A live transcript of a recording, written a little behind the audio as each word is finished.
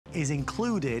is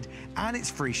included, and it's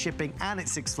free shipping, and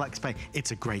it's 6 flex pay.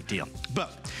 It's a great deal.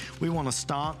 But we want to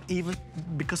start, even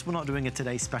because we're not doing a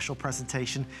Today Special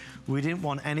presentation, we didn't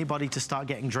want anybody to start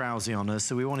getting drowsy on us,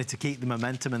 so we wanted to keep the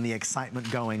momentum and the excitement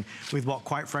going with what,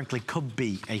 quite frankly, could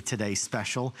be a Today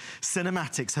Special.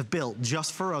 Cinematics have built,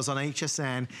 just for us on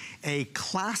HSN, a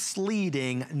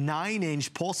class-leading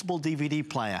 9-inch portable DVD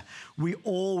player. We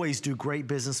always do great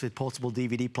business with portable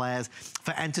DVD players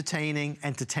for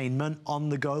entertainment, on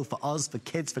the go, for us, for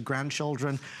kids, for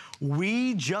grandchildren.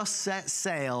 We just set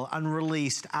sail and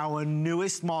released our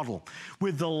newest model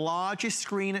with the largest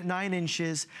screen at 9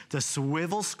 inches, the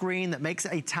swivel screen that makes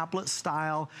it a tablet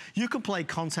style. You can play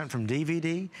content from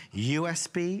DVD,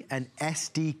 USB, and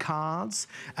SD cards.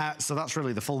 So that's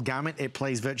really the full gamut. It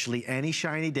plays virtually any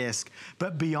shiny disc.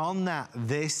 But beyond that,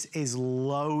 this is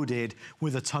loaded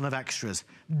with a ton of extras.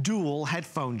 Dual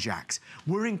headphone jacks.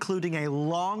 We're including a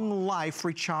long life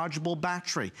rechargeable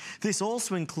battery. This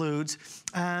also includes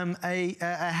a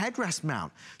headrest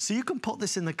mount. So you can put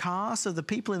this in the car so the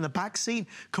people in the back seat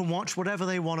can watch whatever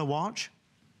they want to watch.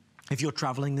 If you're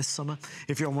traveling this summer,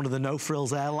 if you're on one of the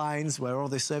no-frills airlines where all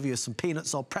they serve you is some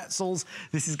peanuts or pretzels,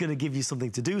 this is going to give you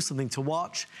something to do, something to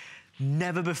watch.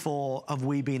 Never before have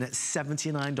we been at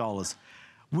 $79.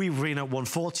 We've been at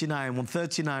 $149,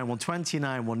 $139,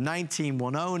 $129, $119,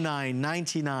 $109,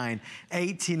 $99,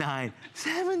 $89,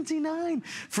 $79.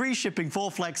 Free shipping,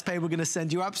 4 flex pay. We're going to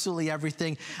send you absolutely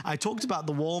everything. I talked about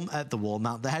the wall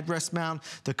mount, the headrest mount,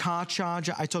 the car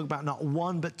charger. I talked about not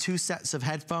 1 but 2 sets of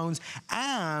headphones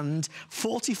and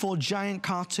 44 giant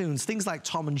cartoons. Things like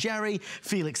Tom and Jerry,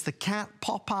 Felix the Cat,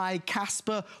 Popeye,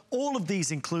 Casper. All of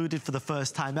these included for the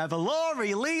first time ever.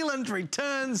 Laurie Leland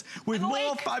returns with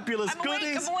more fabulous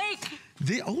goodies. I'm awake.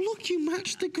 Oh, look, you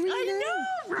matched the green. I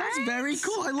know, right? That's very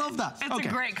cool. I love that. It's a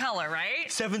great color, right?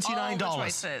 $79. All the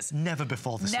choices. Never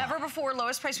before this. Never before.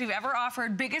 Lowest price we've ever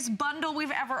offered. Biggest bundle we've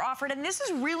ever offered. And this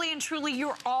is really and truly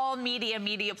your all media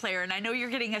player. And I know you're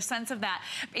getting a sense of that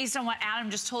based on what Adam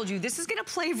just told you. This is going to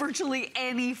play virtually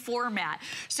any format.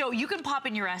 So you can pop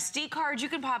in your SD cards, you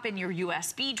can pop in your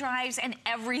USB drives, and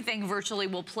everything virtually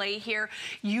will play here.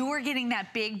 You are getting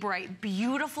that big, bright,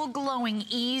 beautiful, glowing,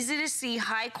 easy to see,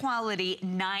 high quality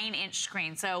 9-inch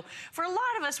screen. So for a lot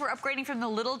of us, we're upgrading from the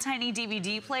little tiny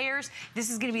DVD players. This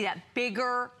is going to be that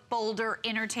bigger, bolder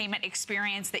entertainment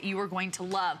experience that you are going to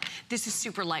love. This is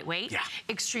super lightweight,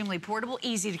 extremely portable,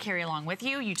 easy to carry along with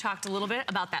you. You talked a little bit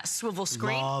about that swivel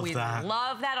screen. We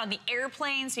love that on the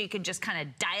airplane, so you can just kind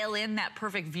of dial in that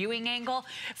perfect viewing angle,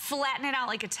 flatten it out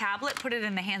like a tablet, put it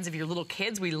in the hands of your little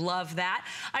kids. We love that.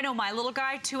 I know my little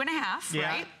guy, 2.5,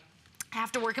 right?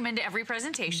 Have to work him into every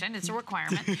presentation. It's a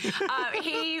requirement.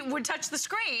 He would touch the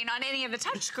screen on any of the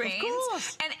touch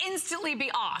screens and instantly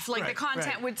be off. Like the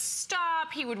content would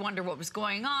stop. He would wonder what was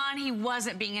going on. He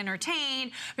wasn't being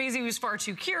entertained because he was far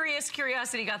too curious.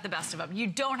 Curiosity got the best of him. You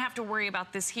don't have to worry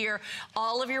about this here.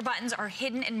 All of your buttons are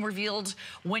hidden and revealed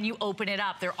when you open it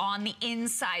up. They're on the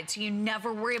inside, so you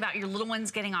never worry about your little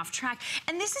ones getting off track.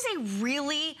 And this is a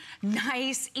really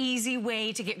nice, easy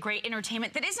way to get great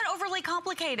entertainment that isn't overly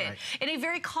complicated. In a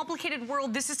very complicated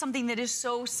world, this is something that is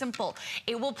so simple.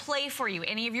 It will play for you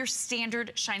any of your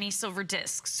standard shiny silver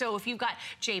discs. So if you've got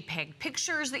JPEG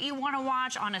pictures that you want to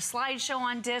watch on a slideshow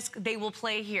on disc, they will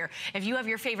play here. If you have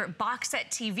your favorite box set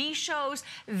TV shows,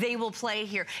 they will play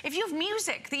here. If you have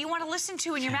music that you want to listen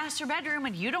to in your master bedroom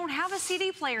and you don't have a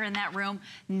CD player in that room,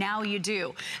 now you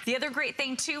do. The other great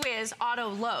thing too is auto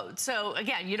load. So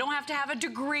again, you don't have to have a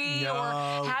degree or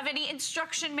have any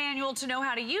instruction manual to know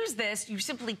how to use this. You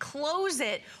simply close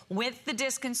it with the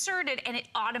disc inserted and it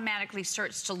automatically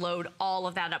starts to load all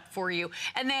of that up for you.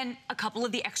 And then a couple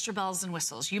of the extra bells and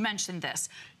whistles. You mentioned this.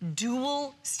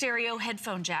 Dual stereo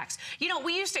headphone jacks. You know,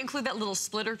 we used to include that little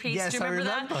splitter piece. Yes, do you remember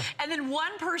I remember that? And then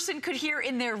one person could hear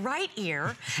in their right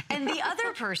ear and the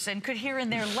other person could hear in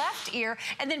their left ear.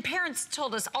 And then parents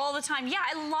told us all the time, yeah,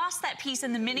 I lost that piece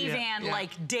in the minivan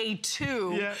like day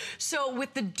 2. So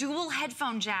with the dual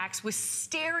headphone jacks with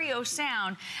stereo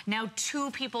sound, now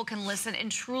 2 people can listen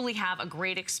and truly have a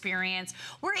great experience.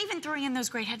 We're even throwing in those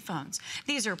great headphones.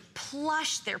 These are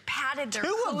plush, they're padded, they're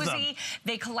cozy.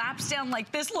 They collapse down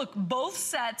like this. Look, both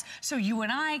sets, so you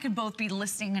and I could both be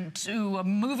listening to a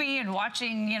movie and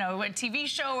watching, you know, a TV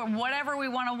show or whatever we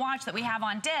want to watch that we have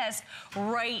on disc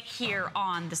right here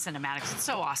on the Cinematics. It's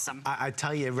so awesome. I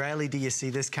tell you, rarely do you see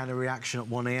this kind of reaction at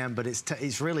 1 a.m., but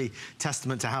it's really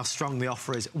testament to how strong the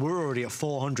offer is. We're already at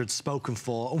 400 spoken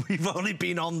for, and we've only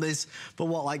been on this for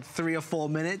what, like 3 or 4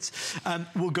 minutes.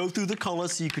 We'll go through the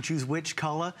colors so you could choose which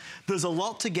color. There's a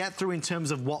lot to get through in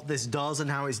terms of what this does and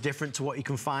how it's different to what you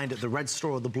can find at the Red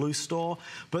Store or the blue store,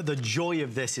 but the joy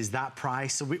of this is that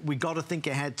price. So we got to think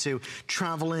ahead to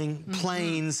traveling,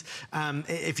 planes.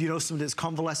 If you know somebody that's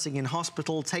convalescing in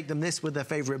hospital, take them this with their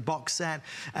favorite box set.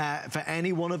 For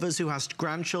any one of us who has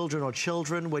grandchildren or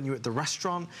children, when you're at the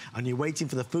restaurant and you're waiting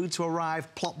for the food to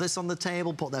arrive, plop this on the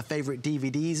table, put their favorite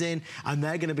DVDs in, and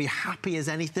they're going to be happy as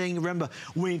anything. Remember,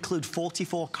 we include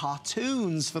 44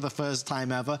 cartoons for the first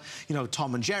time ever. You know,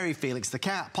 Tom and Jerry, Felix the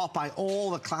Cat, Popeye,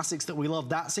 all the classics that we love,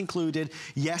 that's included.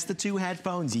 Yes, the 2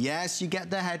 headphones. Yes, you get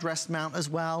the headrest mount as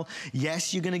well.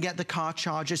 Yes, you're going to get the car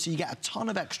charger, so you get a ton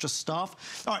of extra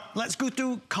stuff. All right, let's go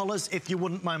through colors, if you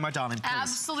wouldn't mind, my darling, please.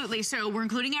 Absolutely. So we're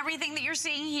including everything that you're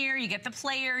seeing here. You get the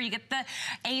player, you get the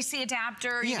AC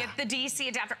adapter, you get the DC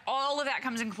adapter. All of that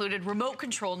comes included. Remote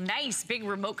control, nice big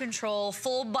remote control,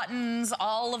 full buttons,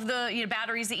 all of the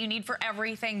batteries that you need for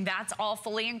everything. That's all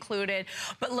fully included.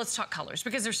 But let's talk colors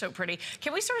because they're so pretty.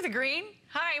 Can we start with the green?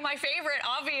 Hi, my favorite,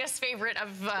 obvious favorite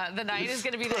of the night is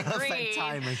going to be the green. Perfect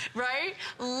timing. Right?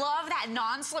 Love that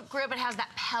non-slip grip. It has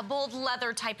that pebbled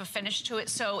leather type of finish to it,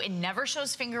 so it never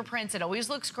shows fingerprints. It always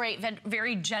looks great,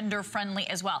 very gender-friendly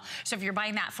as well. So if you're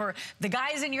buying that for the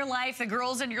guys in your life, the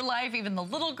girls in your life, even the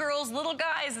little girls, little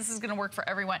guys, this is going to work for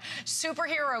everyone.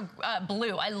 Superhero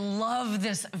blue. I love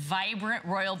this vibrant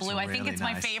royal blue. I think it's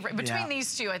my favorite. Between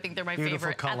these two, I think they're my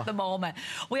favorite at the moment.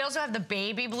 We also have the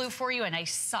baby blue for you, a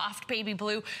nice soft baby blue.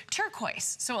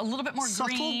 Turquoise, so a little bit more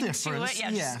green to it.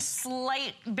 Yeah, just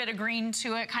slight bit of green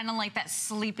to it, kind of like that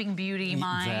Sleeping Beauty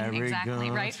mine. Exactly,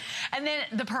 right? And then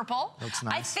the purple. Looks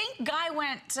nice. I think Guy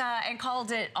went and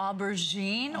called it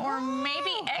aubergine or maybe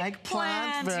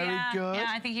eggplant. Very good. Yeah,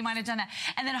 I think he might have done that.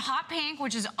 And then hot pink,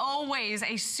 which is always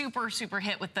a super, super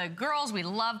hit with the girls. We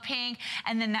love pink.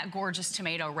 And then that gorgeous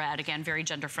tomato red, again, very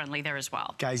gender-friendly there as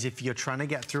well. Guys, if you're trying to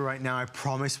get through right now, I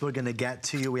promise we're going to get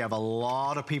to you. We have a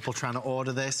lot of people trying to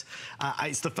order this.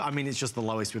 It's just the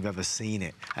lowest we've ever seen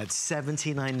it. At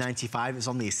 $79.95, it's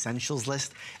on the essentials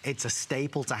list. It's a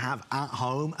staple to have at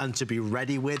home and to be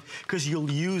ready with because you'll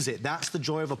use it. That's the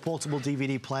joy of a portable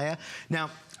DVD player. Now,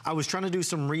 I was trying to do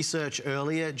some research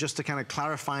earlier just to kind of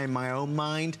clarify in my own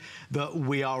mind that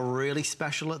we are really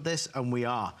special at this, and we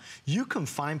are. You can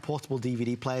find portable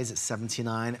DVD players at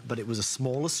 $79, but it was a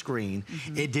smaller screen.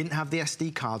 It didn't have the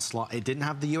SD card slot. It didn't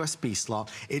have the USB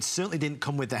slot. It certainly didn't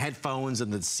come with the headphones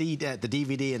and the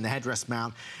DVD and the headrest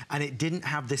mount, and it didn't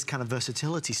have this kind of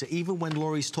versatility. So even when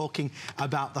Laurie's talking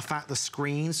about the fact the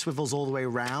screen swivels all the way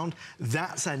around,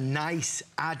 that's a nice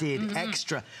added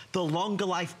extra. The longer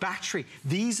life battery,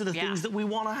 these are the things that we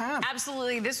want to have.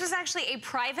 Absolutely. This was actually a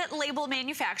private label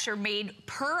manufacturer made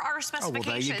per our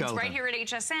specifications here at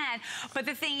HSN. But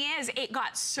the thing is, it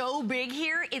got so big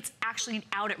here, it's actually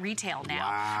out at retail now.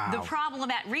 Wow. The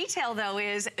problem at retail, though,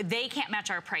 is they can't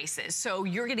match our prices. So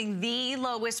you're getting the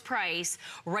lowest price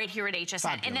right here at HSN.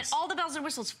 Fabulous. And then all the bells and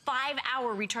whistles,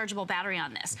 5-hour rechargeable battery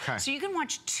on this. So you can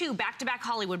watch 2 back-to-back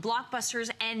Hollywood blockbusters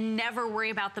and never worry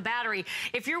about the battery.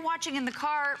 If you're watching in the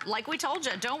car, like we told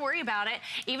you, don't worry about it.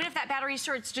 Even if that battery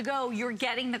starts to go, you're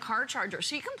getting the car charger.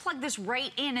 So you can plug this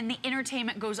right in and the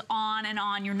entertainment goes on and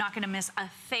on. You're not gonna miss a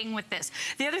thing with this.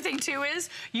 The other thing too is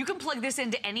you can plug this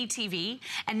into any TV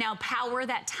and now power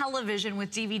that television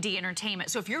with DVD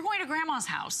entertainment. So if you're going to grandma's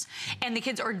house and the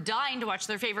kids are dying to watch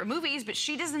their favorite movies, but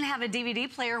she doesn't have a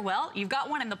DVD player, well, you've got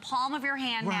one in the palm of your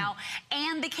hand now,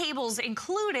 and the cables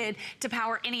included to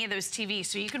power any of those TVs.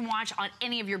 So you can watch on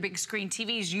any of your big screen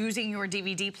TVs using your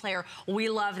DVD player. We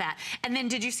love that. And then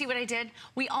did you see what I did?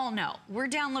 We all know we're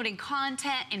downloading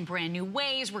content in brand new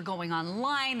ways. We're going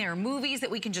online. There are movies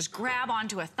that we can just grab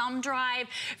onto a thumb drive,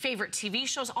 favorite TV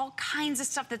shows, all kinds of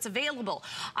stuff that's available.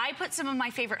 I put some of my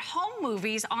favorite home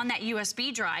movies on that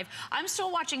USB drive. I'm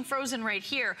still watching Frozen right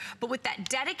here, but with that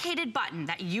dedicated button,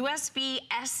 that USB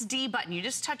SD button, you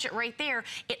just touch it right there,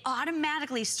 it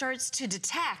automatically starts to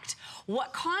detect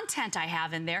what content I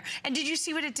have in there. And did you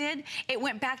see what it did? It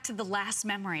went back to the last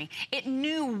memory. It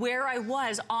knew where I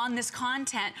was on this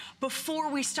content before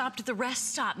we stopped at the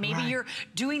rest stop. Maybe you're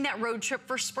doing that road trip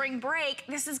for spring break.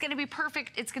 This is gonna be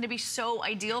perfect. It's gonna be so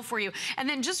ideal for you. And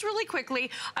then just really quickly,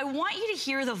 I want you to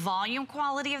hear the volume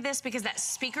quality of this because that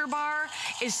speaker bar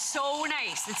is so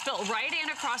nice. It's built right in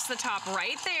across the top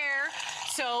right there.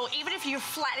 So even if you're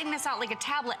flattening this out like a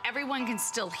tablet, everyone can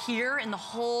still hear in the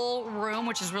whole room,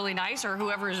 which is really nice, or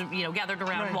whoever is, you know, gathered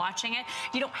around watching it.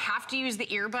 You don't have to use the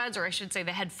earbuds, or I should say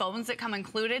the headphones that come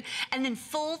included. And then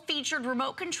full featured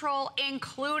remote control,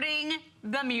 including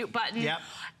the mute button. Yep.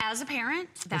 As a parent,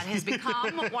 that has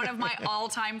become one of my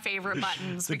all-time favorite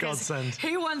buttons. The godsend.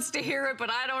 He wants to hear it, but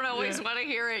I don't always want to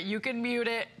hear it. You can mute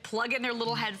it, plug in their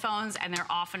little headphones, and they're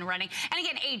off and running. And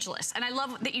again, ageless. And I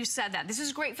love that you said that. This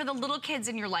is great for the little kids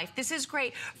in your life. This is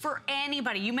great for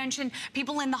anybody. You mentioned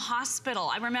people in the hospital.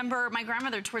 I remember my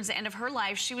grandmother, towards the end of her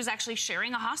life, she was actually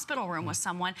sharing a hospital room with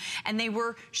someone, and they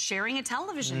were sharing a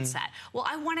television set. Well,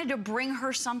 I wanted to bring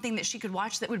her something that she could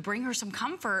watch that would bring her some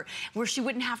comfort, where she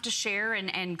wouldn't have to share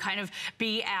and kind of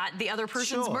be at the other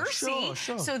person's mercy.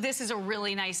 So this is a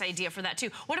really nice idea for that too.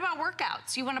 What about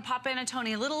workouts? You want to pop in a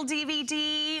Tony Little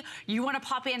DVD? You want to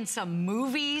pop in some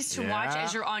movies to watch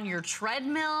as you're on your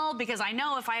treadmill? Because I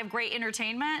know if I have great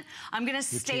entertainment, I'm going to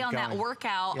stay on that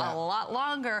workout a lot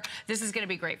longer. This is going to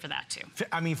be great for that too.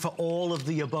 I mean, for all of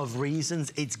the above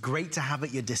reasons, it's great to have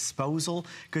at your disposal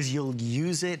because you'll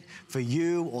use it for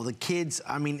you or the kids.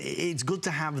 I mean, it's good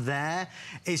to have there.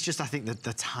 It's just, I think that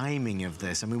the timing of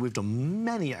this, I mean, we've done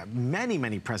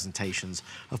many presentations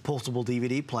of portable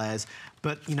DVD players,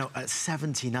 but, you know, at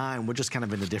 79, we're just kind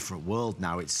of in a different world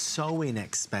now. It's so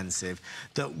inexpensive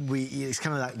that it's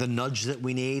kind of like the nudge that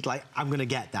we need. Like, I'm going to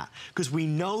get that. Because we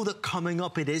know that coming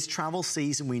up, it is travel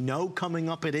season. We know coming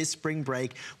up, it is spring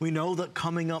break. We know that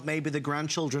coming up, maybe the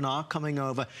grandchildren are coming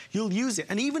over. You'll use it.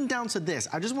 And even down to this,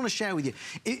 I just want to share with you,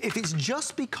 if it's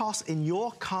just because in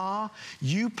your car,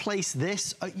 you place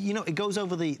this, you know, it goes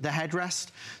over the headrest.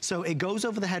 So it goes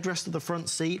over the headrest of the front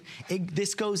seat.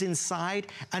 This goes inside,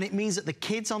 and it means that the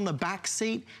kids on the back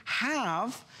seat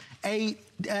have a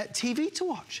TV to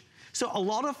watch. So a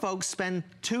lot of folks spend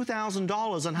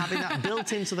 $2,000 on having that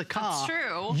built into the car. That's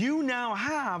true. You now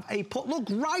have look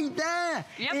right there.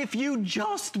 Yep. If you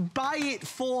just buy it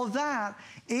for that,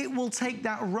 it will take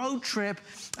that road trip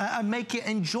and make it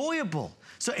enjoyable.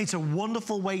 So it's a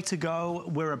wonderful way to go.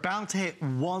 We're about to hit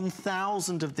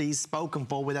 1,000 of these spoken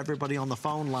for with everybody on the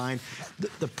phone line.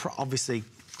 Obviously,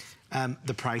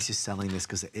 the price is selling this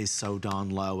because it is so darn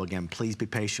low. Again, please be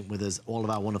patient with us. All of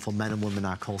our wonderful men and women in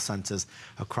our call centers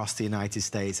across the United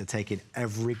States are taking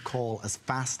every call as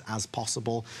fast as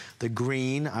possible. The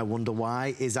green, I wonder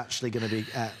why, is actually going to be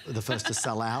the first to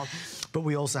sell out. But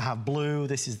we also have blue.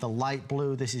 This is the light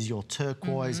blue. This is your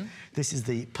turquoise. This is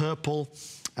the purple.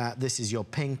 This is your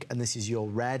pink, and this is your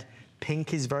red.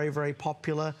 Pink is very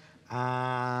popular.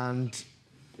 And,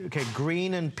 okay,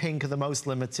 green and pink are the most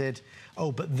limited.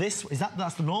 Oh, but that's the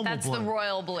normal blue. That's the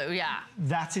royal blue, yeah.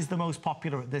 That is the most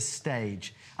popular at this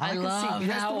stage. I love that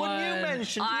that's the one you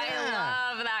mentioned.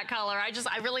 I love that color.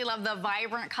 I really love the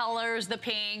vibrant colors, the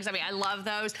pinks. I mean, I love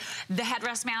those. The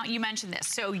headrest mount, you mentioned this.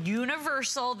 So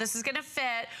universal, this is gonna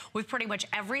fit with pretty much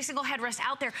every single headrest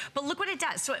out there. But look what it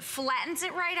does. So it flattens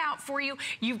it right out for you.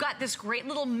 You've got this great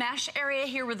little mesh area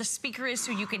here where the speaker is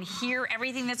so you can hear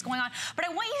everything that's going on. But I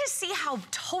want you to see how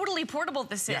totally portable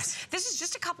this is. Yes. This is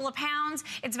just a couple of pounds.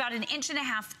 It's about 1.5 inches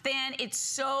thin. It's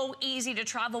so easy to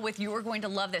travel with. You are going to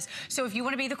love this. So if you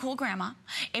want to be the cool grandma,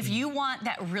 if you want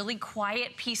that really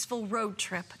quiet, peaceful road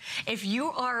trip, if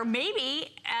you are maybe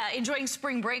enjoying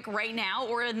spring break right now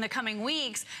or in the coming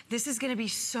weeks, this is going to be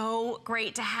so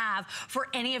great to have for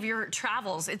any of your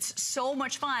travels. It's so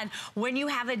much fun when you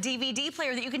have a DVD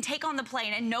player that you can take on the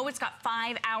plane and know it's got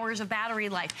 5 hours of battery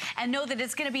life and know that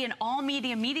it's going to be an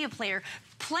all-media media player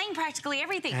playing practically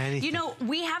everything. You know,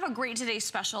 we have a Great Today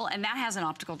special, and that has an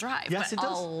optical drive. Yes, but it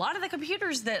does. A lot of the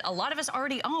computers that a lot of us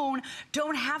already own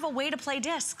don't have a way to play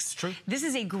discs. It's true. This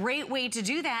is a great way to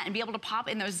do that and be able to pop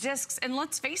in those discs. And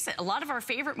let's face it, a lot of our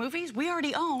favorite movies we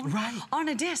already own on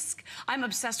a disc. I'm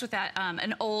obsessed with that,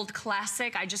 an old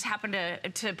classic. I just happened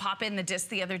to pop in the disc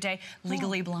the other day,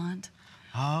 Legally Blonde.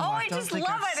 Oh, I just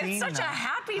love it. It's such a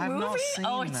happy movie.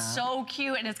 Oh, it's so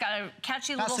cute, and it's got a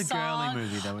catchy little song. That's a girly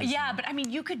movie, though, isn't it? Yeah, but I mean,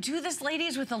 you could do this,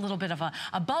 ladies, with a little bit of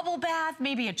a bubble bath,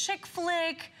 maybe a chick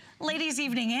flick. Ladies'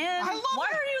 evening in. I love Why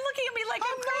it. are you looking at me like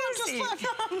I'm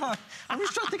crazy? I'm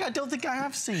just trying to think. I don't think I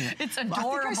have seen it. It's adorable.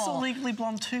 I think I saw Legally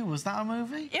Blonde 2. Was that a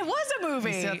movie? It was a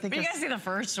movie. But you guys see the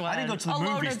first one. I didn't go to the I'll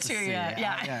loan movies it to to see you. it.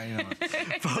 Yeah. You know.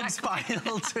 Folks,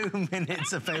 final 2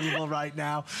 minutes available right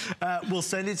now. We'll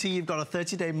send it to you. You've got a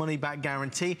 30-day money-back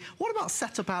guarantee. What about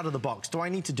setup out of the box? Do I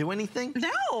need to do anything?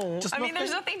 No. I mean,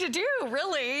 there's nothing to do,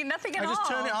 really. Nothing at all. I just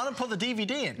turn it on and put the DVD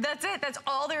in. That's it. That's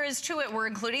all there is to it. We're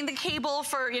including the cable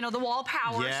for, you know, the wall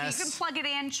power. Yes. So you can plug it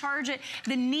in, charge it.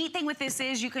 The neat thing with this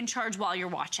is you can charge while you're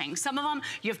watching. Some of them,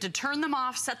 you have to turn them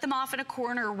off, set them off in a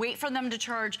corner, wait for them to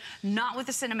charge. Not with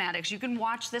the cinematics. You can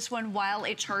watch this one while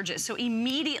it charges. So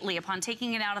immediately upon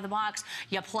taking it out of the box,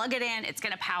 you plug it in, it's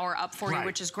gonna power up for you,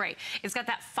 which is great. It's got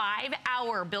that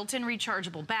 5-hour built-in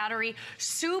rechargeable battery,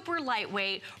 super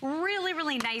lightweight, really,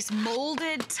 really nice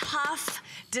molded, tough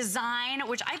design,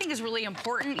 which I think is really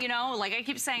important. You know, like I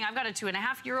keep saying, I've got a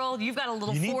 2.5-year-old, you've got a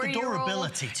little 4-year-old. You need the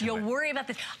durability to You'll it. worry about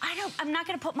this. I'm not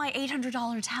gonna put my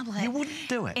 $800 tablet You wouldn't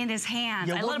do it. in his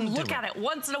hand. I let him look at it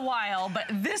once in a while, but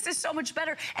this is so much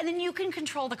better. And then you can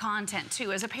control the content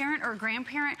too. As a parent or a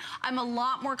grandparent, I'm a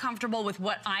lot more comfortable with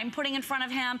what I'm putting in front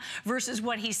of him versus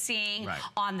what he's seeing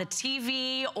on the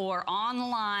TV or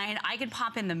online. I can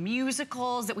pop in the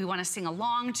musicals that we want to sing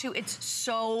along to. It's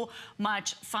so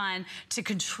much fun to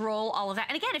control all of that.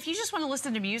 And again, if you just want to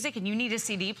listen to music and you need a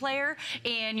CD player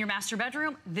in your master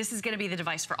bedroom, this is going to be the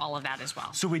device for all of that as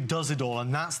well. So it does it all,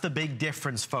 and that's the big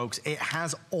difference, folks. It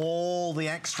has all the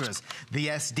extras. The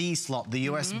SD slot, the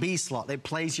USB slot, it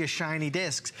plays your shiny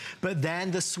discs. But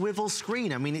then the swivel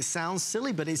screen, I mean, it sounds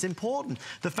silly, but it's important.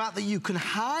 The fact that you can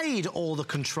hide all the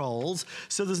controls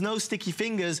so there's no sticky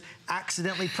fingers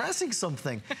accidentally pressing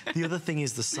something. The other thing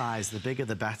is the size. The bigger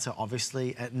the better.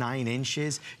 Obviously, at 9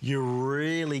 inches, you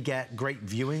really get great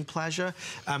viewing pleasure.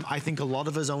 I think a lot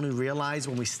of us only realize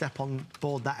when we step on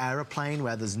board that aeroplane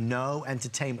where there's no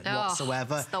entertainment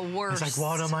whatsoever. It's the worst. It's like,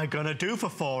 what am I gonna do for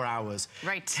 4 hours?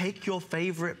 Right. Take your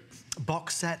favorite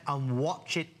box set and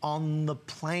watch it on the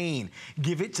plane.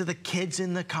 Give it to the kids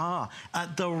in the car,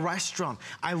 at the restaurant.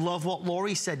 I love what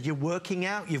Laurie said. You're working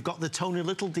out, you've got the Tony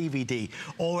Little DVD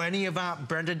or any of our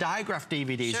Brenda Digraph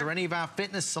DVDs or any of our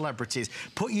fitness celebrities.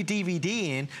 Put your DVD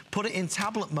in, put it in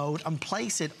tablet mode and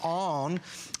place it on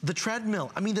the treadmill.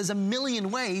 I mean, there's a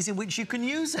million ways in which you can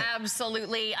use it.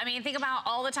 Absolutely. I mean, think about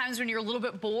all the times when you're a little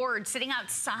bit bored, sitting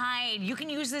outside. You can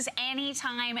use this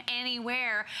anytime,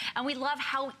 anywhere. And we love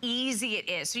how easy it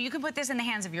is. So you can put this in the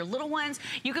hands of your little ones.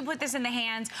 You can put this in the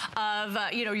hands of,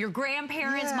 you know, your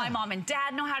grandparents. My mom and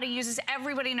dad know how to use this.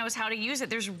 Everybody knows how to use it.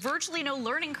 There's virtually no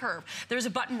learning curve. There's a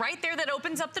button right there that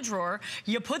opens up the drawer.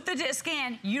 You put the disc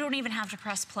in. You don't even have to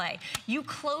press play. You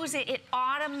close it. It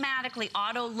automatically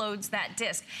auto-loads that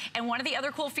disc. And one of the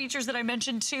other cool features that I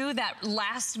mentioned too, that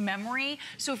last memory.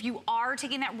 So if you are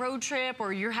taking that road trip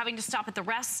or you're having to stop at the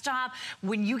rest stop,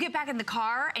 when you get back in the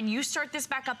car and you start this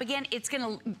back up again, it's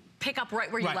gonna pick up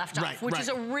right where you left off, which is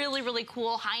a really, really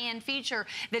cool high-end feature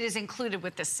that is included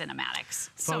with this cinematics.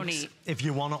 Folks, so neat. If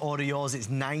you want to order yours, it's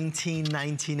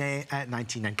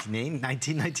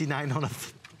 $19.99 on a...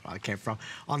 I came from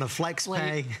on a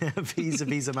FlexPay, Visa,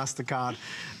 MasterCard,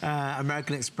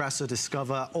 American Express or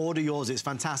Discover. Order yours, it's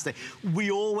fantastic. We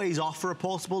always offer a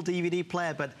portable DVD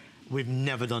player, but we've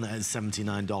never done it at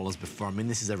 $79 before. I mean,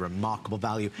 this is a remarkable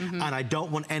value. And I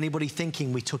don't want anybody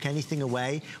thinking we took anything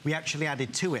away. We actually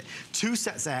added to it 2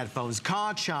 sets of headphones,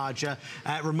 car charger,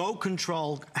 remote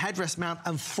control, headrest mount,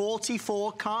 and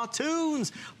 44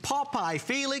 cartoons. Popeye,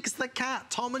 Felix the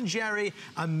Cat, Tom and Jerry,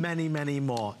 and many, many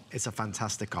more. It's a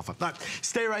fantastic offer. But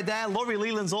stay right there. Laurie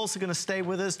Leland's also gonna stay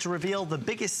with us to reveal the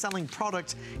biggest selling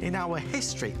product in our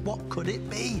history. What could it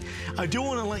be? I do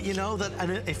wanna let you know that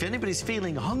if anybody's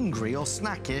feeling hungry or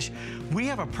snackish, we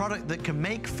have a product that can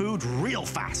make food real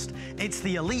fast. It's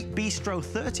the Elite Bistro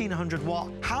 1300 watt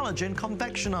halogen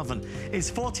convection oven.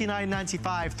 It's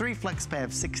 $49.95, 3 flex pay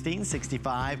of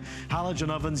 $16.65. Halogen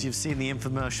ovens, you've seen the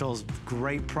infomercials,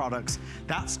 great products.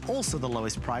 That's also the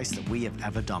lowest price that we have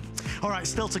ever done. All right,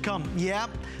 still to come.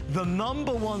 Yep, the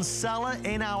 #1 seller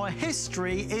in our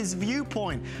history is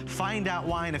Viewpoint. Find out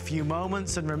why in a few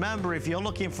moments. And remember, if you're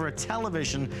looking for a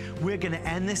television, we're gonna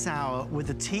end this hour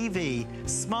with a TV,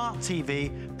 smart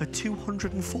TV, for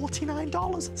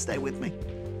 $249. Stay with me.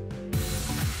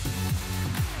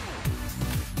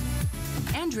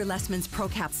 Andrew Lessman's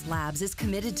ProCaps Labs is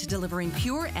committed to delivering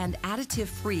pure and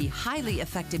additive-free, highly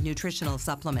effective nutritional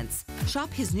supplements.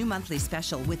 Shop his new monthly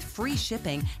special with free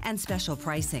shipping and special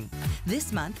pricing.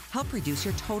 This month, help reduce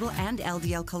your total and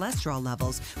LDL cholesterol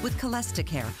levels with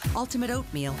Cholesticare, Ultimate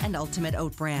Oatmeal, and Ultimate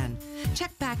Oat Bran.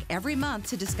 Check back every month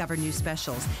to discover new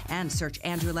specials and search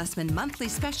Andrew Lessman Monthly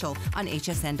Special on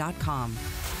hsn.com.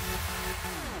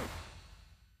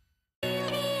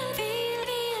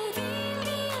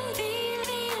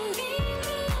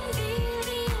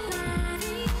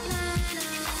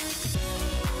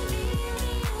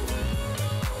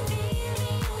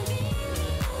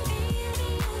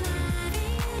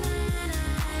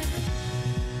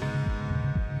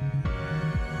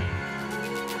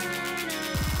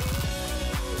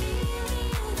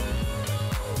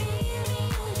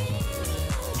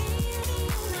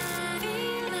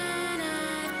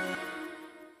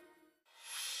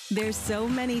 There's so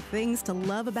many things to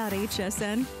love about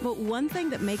HSN, but one thing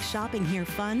that makes shopping here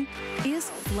fun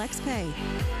is FlexPay.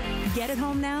 Get it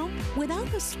home now without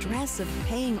the stress of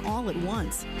paying all at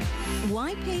once.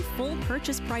 Why pay full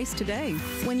purchase price today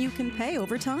when you can pay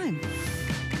over time?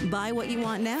 Buy what you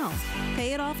want now,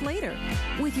 pay it off later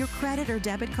with your credit or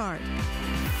debit card.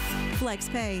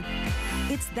 FlexPay.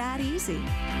 It's that easy.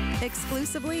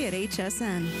 Exclusively at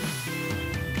HSN.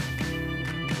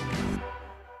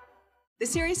 The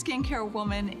Serious Skincare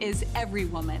woman is every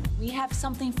woman. We have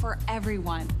something for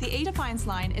everyone. The A Defiance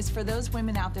line is for those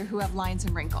women out there who have lines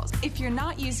and wrinkles. If you're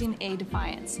not using A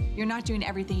Defiance, you're not doing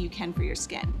everything you can for your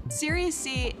skin. Serious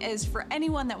C is for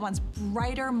anyone that wants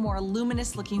brighter, more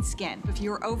luminous looking skin. If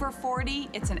you're over 40,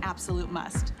 it's an absolute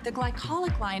must. The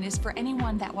Glycolic line is for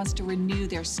anyone that wants to renew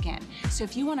their skin. So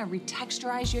if you want to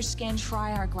retexturize your skin,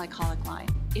 try our Glycolic line.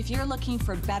 If you're looking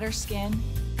for better skin,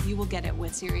 you will get it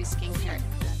with Serious Skincare.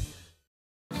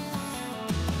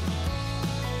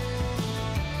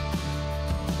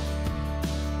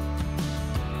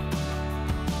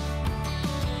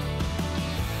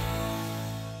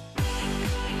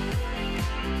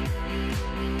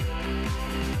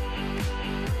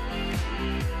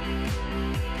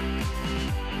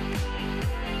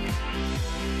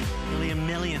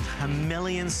 A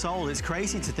million sold. It's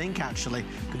crazy to think, actually.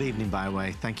 Good evening, by the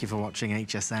way. Thank you for watching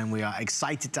HSN. We are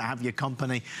excited to have your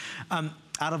company. Out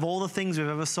of all the things we've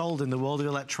ever sold in the world of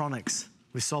electronics,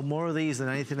 we've sold more of these than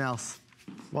anything else.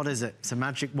 What is it? It's a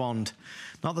magic wand.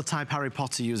 Not the type Harry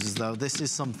Potter uses, though. This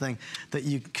is something that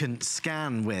you can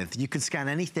scan with. You can scan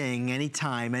anything,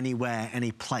 anytime, anywhere,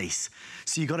 any place.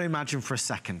 So you've got to imagine for a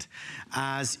second,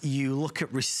 as you look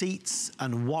at receipts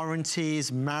and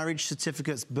warranties, marriage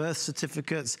certificates, birth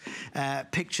certificates,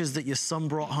 pictures that your son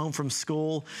brought home from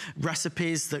school,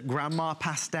 recipes that grandma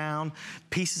passed down,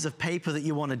 pieces of paper that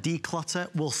you want to declutter,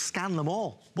 we'll scan them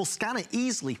all. We'll scan it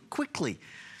easily, quickly,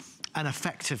 and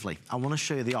effectively. I want to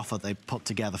show you the offer they put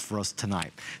together for us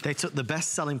tonight. They took the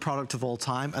best-selling product of all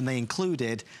time and they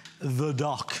included the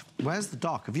dock. Where's the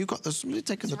dock? Have you got this? Let me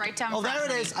take it's right down. Oh, there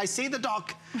it is. I see the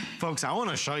dock. Folks, I want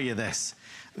to show you this.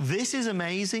 This is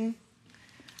amazing.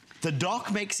 The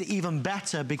dock makes it even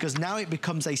better because now it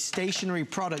becomes a stationary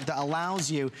product that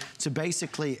allows you to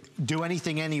basically do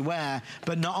anything anywhere.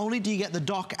 But not only do you get the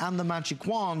dock and the magic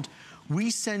wand, we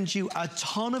send you a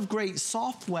ton of great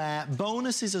software,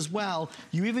 bonuses as well.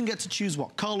 You even get to choose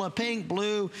what color: pink,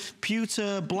 blue,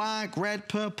 pewter, black, red,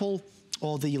 purple,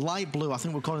 or the light blue. I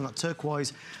think we're calling that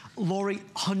turquoise. Laurie,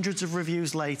 hundreds of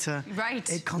reviews later. Right.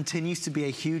 It continues to be a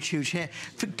huge, huge hit.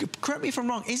 Correct me if I'm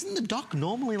wrong, isn't the dock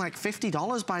normally like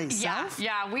 $50 by itself?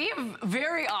 Yeah, we have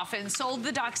very often sold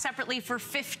the dock separately for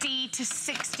 $50 to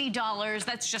 $60.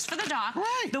 That's just for the dock.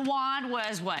 Right. The wand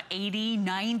was, what, $80,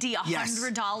 $90,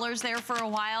 $100 Yes. there for a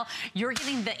while. You're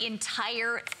getting the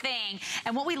entire thing.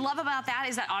 And what we love about that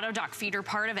is that auto dock feeder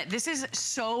part of it. This is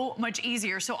so much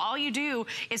easier. So all you do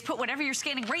is put whatever you're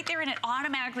scanning right there and it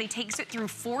automatically takes it through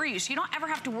for you. So you don't ever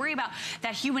have to worry about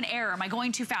that human error. Am I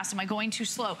going too fast? Am I going too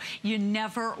slow? You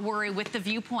never worry with the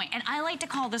Viewpoint. And I like to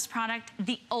call this product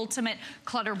the ultimate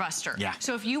clutter buster. Yeah.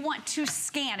 So if you want to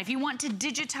scan, if you want to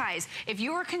digitize, if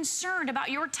you are concerned about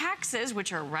your taxes,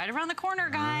 which are right around the corner,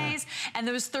 guys, and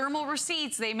those thermal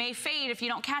receipts, they may fade if you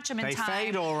don't catch them in time. They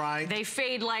fade all right. They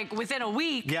fade like within a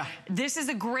week. Yeah. This is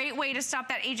a great way to stop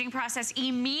that aging process.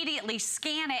 Immediately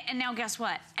scan it, and now guess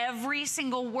what? Every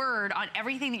single word on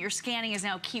everything that you're scanning is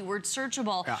now keyword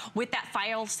searchable with that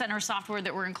file center software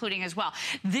that we're including as well.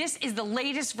 This is the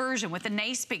latest version with a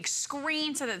nice big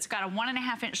screen, so that it's got a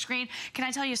 1.5-inch screen. Can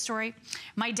I tell you a story?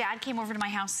 My dad came over to my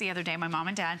house the other day, my mom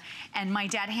and dad, and my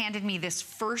dad handed me this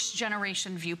first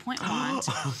generation Viewpoint wand.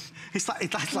 It's like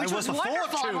which was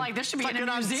wonderful. I'm like, this should be in a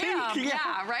museum. Antique,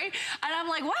 yeah, right? And I'm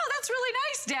like, wow, that's really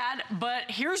nice, Dad, but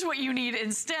here's what you need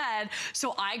instead.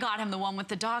 So I got him the one with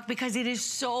the dock because it is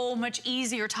so much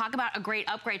easier. Talk about a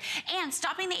great upgrade. And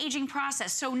stopping the aging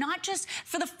process. So not just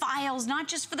for the files, not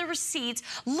just for the receipts.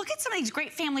 Look at some of these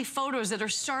great family photos that are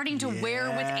starting to wear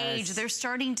with age. They're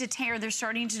starting to tear. They're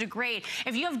starting to degrade.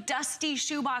 If you have dusty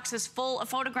shoe boxes full of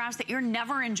photographs that you're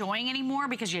never enjoying anymore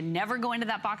because you never go into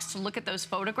that box to look at those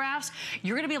photographs,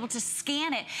 you're going to be able to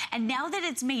scan it. And now that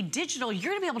it's made digital,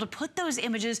 you're going to be able to put those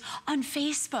images on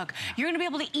Facebook. You're going to be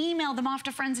able to email them off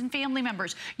to friends and family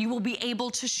members. You will be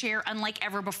able to share unlike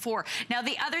ever before. Now,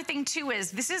 the other thing, too,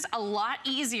 is this is a lot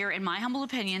easier, in my humble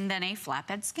opinion, than a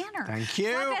flatbed scanner. Thank you.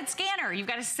 Flatbed scanner. You've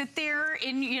got to sit there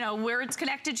in, you know, where it's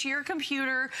connected to your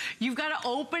computer. You've got to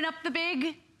open up the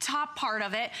big top part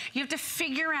of it. You have to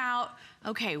figure out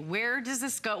okay, where does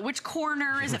this go? Which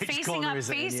corner? Is it facing up,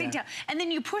 facing down? And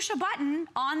then you push a button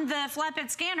on the flatbed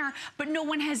scanner, but no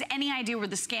one has any idea where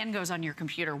the scan goes on your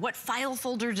computer. What file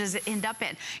folder does it end up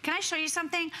in? Can I show you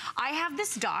something? I have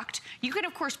this docked. You can,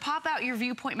 of course, pop out your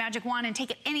Viewpoint Magic Wand and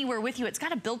take it anywhere with you. It's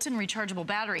got a built-in rechargeable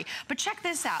battery. But check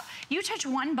this out. You touch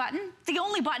one button, the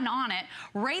only button on it,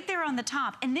 right there on the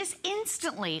top, and this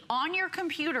instantly, on your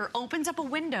computer, opens up a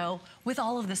window with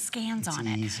all of the scans on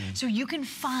it. So you can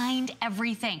find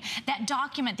everything. That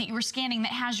document that you were scanning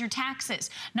that has your taxes,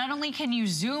 not only can you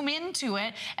zoom into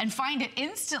it and find it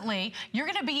instantly, you're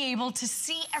gonna be able to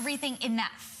see everything in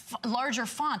that larger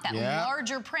font, that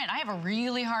larger print. I have a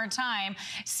really hard time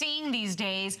seeing these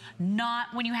days,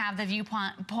 not when you have the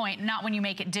Viewpoint, not when you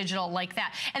make it digital like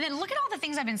that. And then look at all the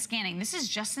things I've been scanning. This is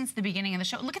just since the beginning of the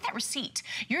show. Look at that receipt.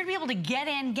 You're gonna be able to get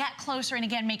in, get closer, and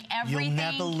again, make everything.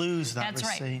 You'll never lose that receipt.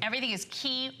 That's right. Everything is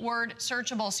keyword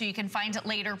searchable, so you can find it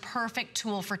later. Perfect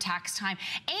tool for tax time.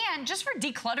 And just for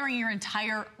decluttering your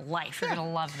entire life. You're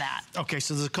gonna love that. Okay,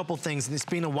 so there's a couple things, and it's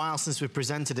been a while since we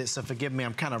presented it, so forgive me,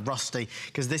 I'm kind of rusty,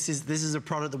 because this is a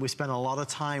product that we spend a lot of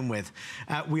time with.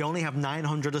 We only have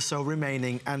 900 or so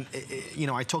remaining, and you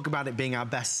know, I talk about it being our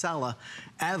best seller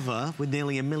ever with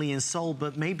nearly 1 million sold,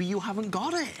 but maybe you haven't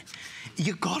got it.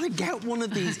 You gotta get one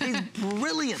of these. It's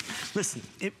brilliant. Listen,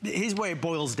 here's where it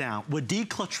boils down. We're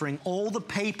decluttering all the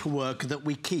paperwork that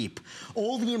we keep,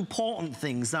 all the important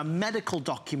things, our medical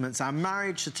documents, our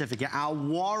marriage certificate, our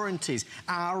warranties,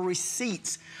 our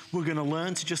receipts. We're gonna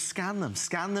learn to just scan them,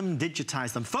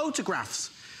 digitize them. Photographs.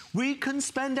 We can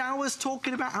spend hours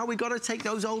talking about how we got to take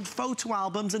those old photo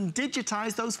albums and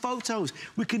digitize those photos.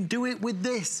 We can do it with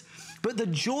this. But the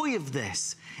joy of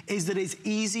this is that it's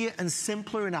easier and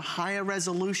simpler in a higher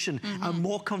resolution and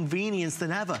more convenience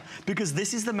than ever, because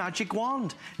this is the magic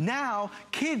wand. Now,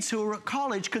 kids who are at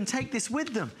college can take this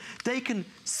with them. They can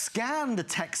scan the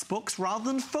textbooks rather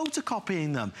than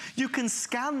photocopying them. You can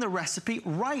scan the recipe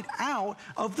right out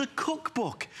of the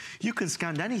cookbook. You can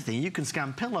scan anything. You can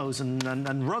scan pillows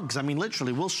and rugs. I mean,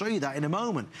 literally, we'll show you that in a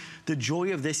moment. The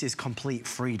joy of this is complete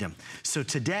freedom. So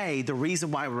today, the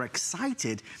reason why we're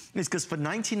excited is because for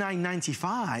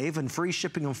 $99.95 and free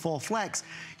shipping on 4 Flex,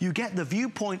 you get the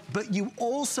Viewpoint, but you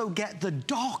also get the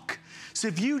dock. So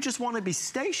if you just want to be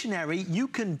stationary, you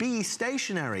can be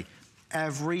stationary.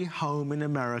 Every home in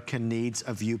America needs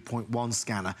a Viewpoint One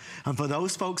scanner. And for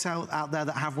those folks out there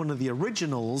that have one of the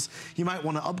originals, you might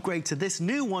want to upgrade to this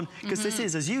new one, because this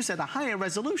is, as you said, a higher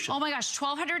resolution. Oh my gosh,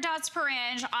 1,200 dots per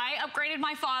inch. I upgraded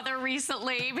my father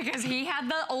recently because he had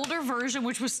the older version,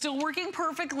 which was still working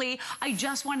perfectly. I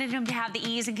just wanted him to have the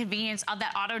ease and convenience of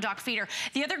that auto dock feeder.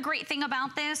 The other great thing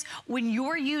about this, when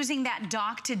you're using that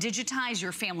dock to digitize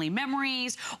your family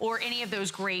memories or any of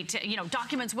those great, you know,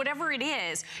 documents, whatever it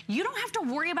is, you don't have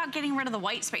to worry about getting rid of the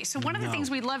white space. So one of the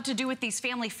things we love to do with these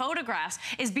family photographs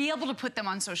is be able to put them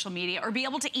on social media or be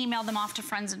able to email them off to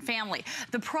friends and family.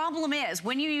 The problem is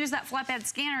when you use that flatbed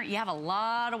scanner, you have a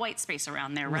lot of white space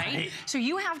around there, right? So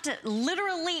you have to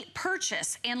literally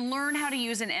purchase and learn how to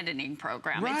use an editing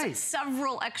program. It's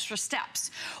several extra steps.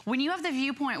 When you have the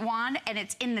Viewpoint Wand and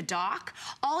it's in the dock,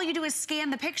 all you do is scan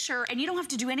the picture and you don't have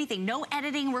to do anything. No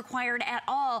editing required at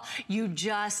all. You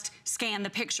just scan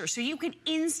the picture. So you can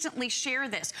instantly share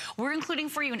this. We're including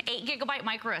for you an 8GB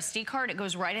micro SD card. It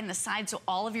goes right in the side, so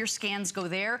all of your scans go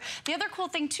there. The other cool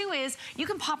thing too is you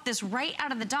can pop this right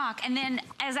out of the dock, and then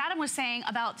as Adam was saying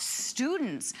about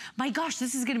students, my gosh,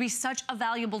 this is gonna be such a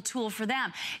valuable tool for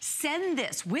them. Send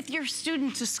this with your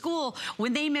student to school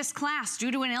when they miss class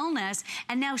due to an illness,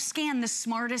 and now scan the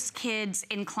smartest kids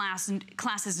in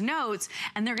class's notes,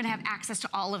 and they're gonna have access to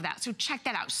all of that. So check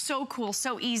that out. So cool,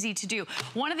 so easy to do.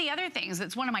 One of the other things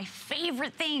that's one of my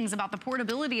favorite things about the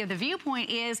portability of the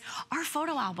Viewpoint is our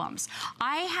photo albums.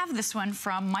 I have this one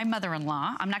from my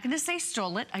mother-in-law. I'm not gonna say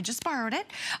stole it, I just borrowed it.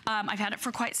 I've had it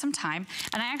for quite some time.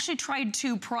 And I actually tried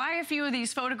to pry a few of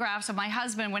these photographs of my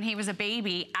husband when he was a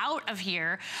baby out of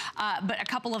here, but a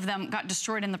couple of them got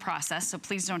destroyed in the process, so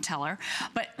please don't tell her.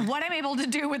 But what I'm able to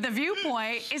do with the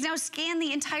Viewpoint is now scan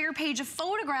the entire page of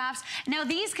photographs. Now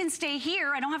these can stay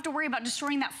here. I don't have to worry about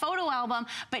destroying that photo album,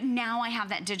 but now I have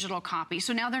that digital copy.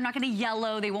 So now they're not gonna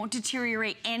yellow, they won't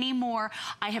deteriorate anymore.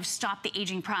 I have stopped the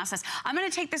aging process. I'm gonna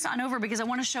take this on over because I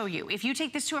wanna show you. If you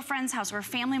take this to a friend's house or a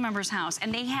family member's house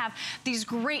and they have these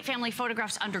great family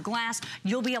photographs under glass,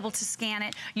 you'll be able to scan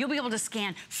it. You'll be able to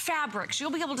scan fabrics.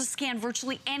 You'll be able to scan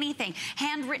virtually anything.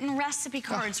 Handwritten recipe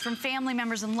cards from family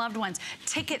members and loved ones.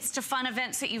 Tickets to fun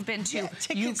events that you've been to.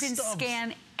 You can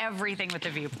scan everything with the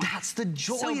viewpoint. That's the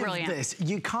joy of this.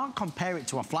 You can't compare it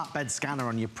to a flatbed scanner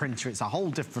on your printer. It's a whole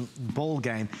different ball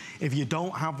game. If you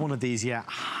don't have one of these yet,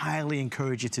 highly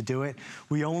encourage you to do it.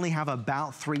 We only have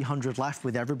about 300 left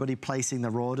with everybody placing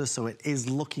their orders, so it is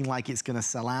looking like it's going to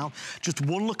sell out. Just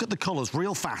one look at the colors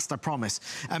real fast, I promise.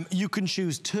 You can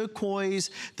choose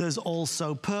turquoise. There's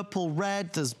also purple,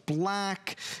 red, there's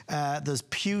black, there's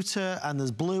pewter, and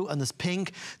there's blue, and there's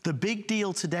pink. The big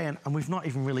deal today, and we've not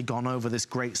even really gone over this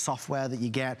great software that you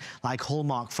get, like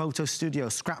Hallmark Photo Studio,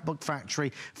 Scrapbook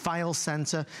Factory, File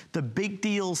Center. The big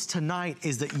deals tonight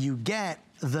is that you get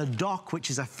the dock, which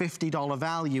is a $50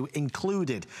 value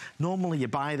included. Normally you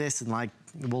buy this and like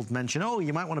we'll mention, oh,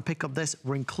 you might want to pick up this.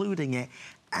 We're including it.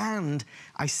 And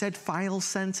I said File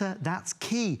Center, that's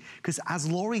key, because as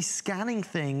Laurie's scanning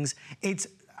things, it's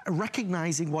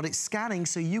recognizing what it's scanning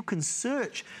so you can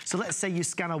search. So let's say you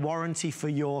scan a warranty for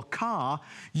your car,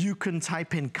 you can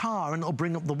type in car and it'll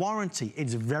bring up the warranty.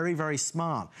 It's very, very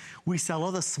smart. We sell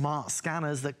other smart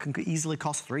scanners that can easily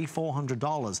cost $300,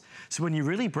 $400. So when you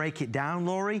really break it down,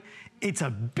 Laurie, it's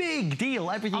a big deal,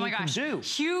 everything you can do.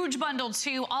 Huge bundle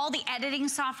too. All the editing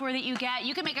software that you get.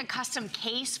 You can make a custom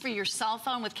case for your cell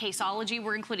phone with Caseology.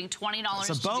 We're including $20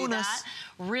 to do that.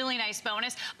 Really nice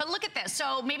bonus. But look at this.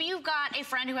 So maybe you've got a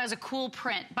friend who has a cool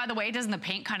print. By the way, doesn't the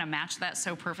paint kind of match that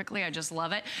so perfectly? I just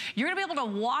love it. You're gonna be able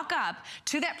to walk up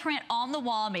to that print on the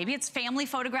wall. Maybe it's family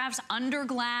photographs, under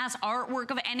glass, artwork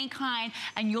of any kind,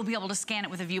 and you'll be able to scan it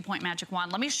with a Viewpoint Magic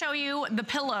Wand. Let me show you the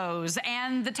pillows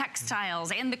and the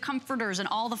textiles and the comforters and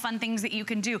all the fun things that you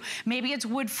can do. Maybe it's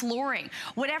wood flooring.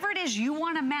 Whatever it is you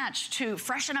want to match to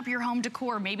freshen up your home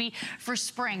decor, maybe for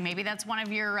spring, maybe that's one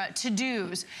of your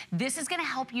to-dos. This is going to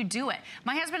help you do it.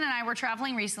 My husband and I were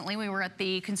traveling recently. We were at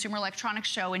the Consumer Electronics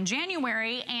Show in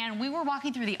January, and we were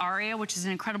walking through the Aria, which is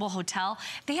an incredible hotel.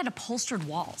 They had upholstered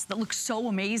walls that looked so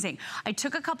amazing. I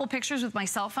took a couple pictures with my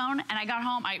cell phone, and I got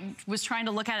home. I was trying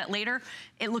to look at it later.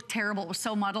 It looked terrible. It was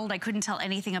so muddled. I couldn't tell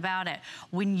anything about it.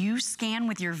 When you scan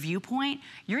with your Viewpoint,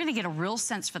 you're gonna get a real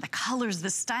sense for the colors, the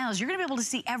styles. You're gonna be able to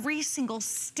see every single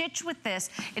stitch with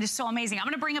this. It is so amazing. I'm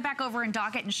gonna bring it back over and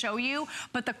dock it and show you,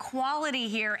 but the quality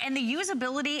here and the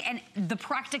usability and the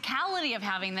practicality of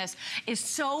having this is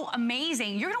so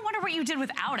amazing. You're gonna wonder what you did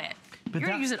without it. But you're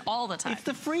gonna use it all the time. It's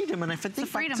the freedom, and if I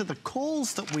think back to the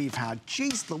calls that we've had,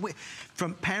 geez,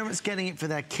 from parents getting it for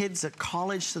their kids at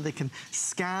college so they can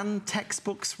scan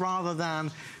textbooks rather than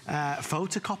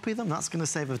photocopy them, that's gonna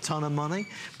save a ton of money.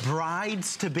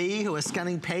 Brides-to-be who are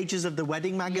scanning pages of the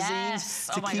wedding magazines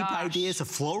to keep ideas of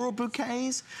floral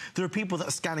bouquets. There are people that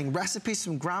are scanning recipes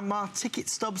from grandma, ticket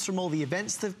stubs from all the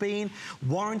events they've been,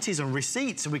 warranties and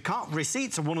receipts, and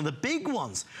receipts are one of the big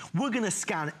ones. We're gonna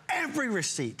scan every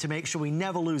receipt to make sure we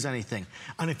never lose anything.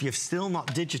 And if you've still not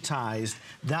digitized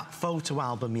that photo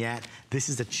album yet, this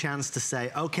is a chance to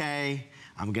say, okay,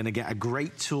 I'm gonna get a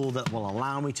great tool that will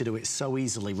allow me to do it so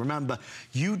easily. Remember,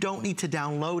 you don't need to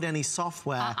download any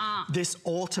software. This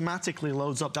automatically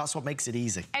loads up. That's what makes it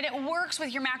easy. And it works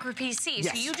with your macro PC.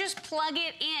 So you just plug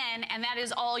it in and that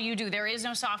is all you do. There is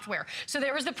no software. So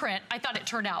there was the print. I thought it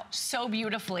turned out so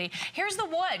beautifully. Here's the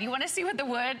wood. You wanna see what the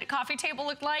wood coffee table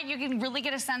looked like? You can really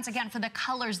get a sense again for the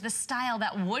colors, the style,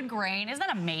 that wood grain. Isn't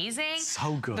that amazing?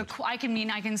 So good. I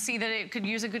can see that it could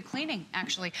use a good cleaning,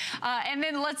 actually. And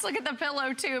then let's look at the pillow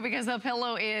too, because the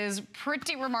pillow is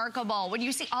pretty remarkable. When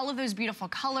you see all of those beautiful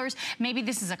colors, maybe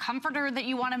this is a comforter that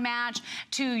you want to match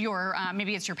to your,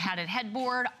 maybe it's your padded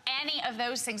headboard, any of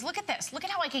those things. Look at this. Look at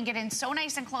how I can get in so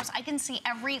nice and close. I can see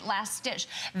every last stitch.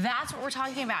 That's what we're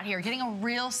talking about here, getting a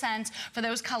real sense for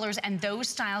those colors and those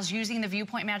styles using the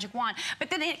Viewpoint Magic Wand. But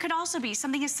then it could also be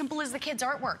something as simple as the kids'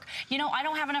 artwork. You know, I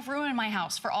don't have enough room in my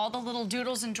house for all the little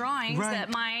doodles and drawings that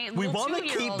my little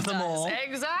 2-year-old does.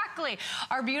 Exactly.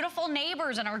 Our beautiful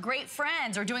neighbors and our great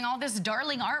friends are doing all this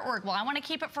darling artwork. Well, I want to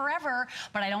keep it forever,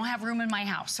 but I don't have room in my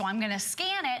house. So I'm going to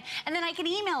scan it, and then I can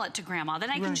email it to grandma. Then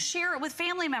I can share it with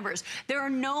family members. There are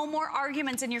no more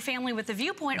arguments in your family with the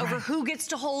Viewpoint over who gets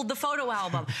to hold the photo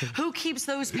album, who keeps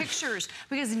those pictures,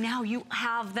 because now you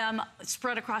have them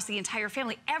spread across the entire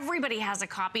family. Everybody has a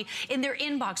copy in their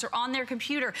inbox or on their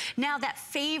computer. Now that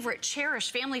favorite,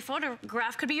 cherished family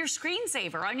photograph could be your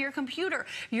screensaver on your computer.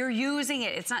 You're using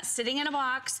it. It's not sitting in a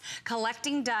box,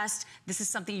 collecting dust. This is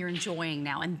something you're enjoying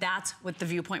now, and that's what the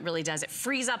Viewpoint really does. It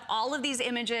frees up all of these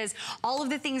images, all of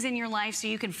the things in your life, so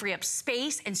you can free up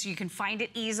space and so you can find it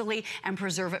easily and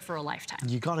preserve it for a lifetime.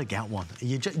 You gotta get one.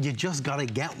 You just gotta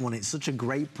get one. It's such a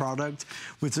great product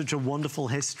with such a wonderful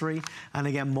history. And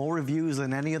again, more reviews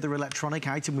than any other electronic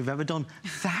item we've ever done.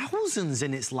 Thousands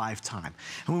in its lifetime.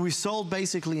 And mean, we sold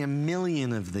basically 1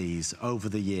 million of these over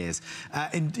the years.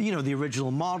 And, you know, the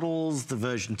original models, the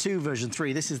version 2, version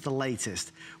 3, this is the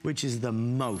latest, which is the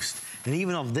most. And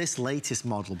even of this latest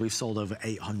model, we've sold over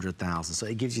 800,000. So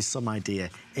it gives you some idea.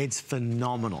 It's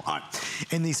phenomenal. All right,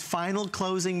 in these final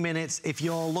closing minutes, if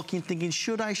you're looking, thinking,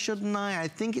 should I, shouldn't I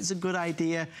think it's a good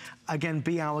idea. Again,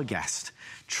 be our guest.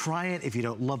 Try it. If you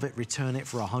don't love it, return it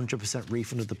for 100%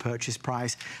 refund of the purchase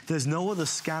price. There's no other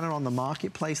scanner on the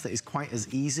marketplace that is quite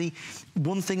as easy.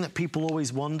 One thing that people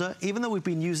always wonder, even though we've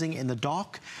been using it in the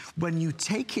dock, when you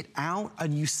take it out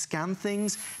and you scan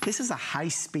things, this is a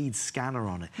high-speed scanner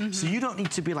on it. So you don't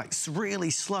need to be like really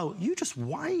slow. You just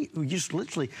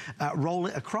literally roll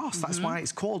it across. That's why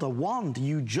it's called a wand.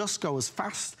 You just go as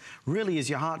fast, really, as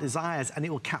your heart desires, and it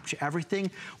will capture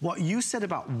everything. What you said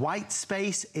about white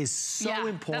space is so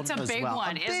important. That's a big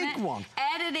one, isn't it? Big one.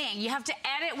 Editing. You have to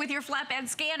edit with your flatbed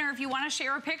scanner if you want to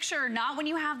share a picture, not when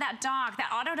you have that dock. That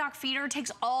auto dock feeder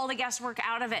takes all the guesswork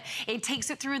out of it. It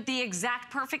takes it through the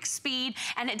exact perfect speed,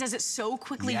 and it does it so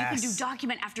quickly. You can do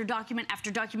document after document after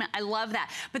document. I love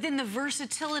that. But then the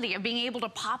versatility of being able to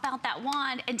pop out that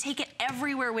wand and take it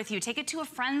everywhere with you. Take it to a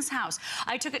friend's house.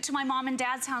 I took it to my mom and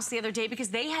dad's house the other day because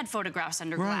they had photographs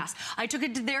under glass. I took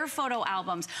it to their photo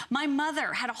albums. My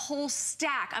mother had a whole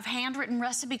stack of handwritten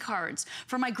recipe cards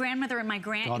for my grandmother and my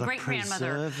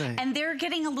great-grandmother. And they're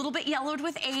getting a little bit yellowed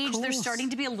with age. They're starting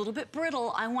to be a little bit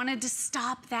brittle. I wanted to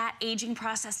stop that aging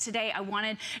process today. I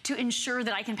wanted to ensure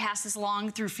that I can pass this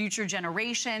along through future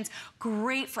generations.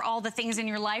 Great for all the things in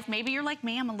your life. Maybe you're like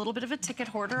me, I'm a little bit of a ticket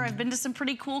hoarder. I've been to some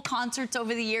pretty cool concerts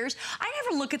over the years. I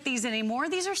never look at these anymore.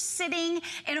 These are sitting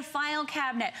in a file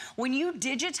cabinet. When you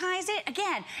digitize it,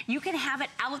 again, you can have it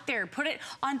out there. Put it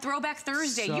on Throwback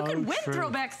Thursday. You can win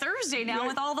Throwback Thursday now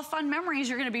with all the fun memories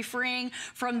you're going to be freeing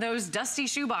from those dusty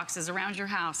shoe boxes around your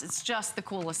house. It's just the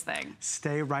coolest thing.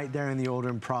 Stay right there in the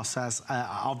ordering process.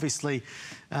 Obviously,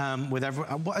 with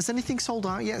has anything sold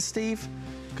out yet, Steve?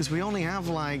 Because we only have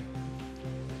like...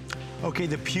 Okay,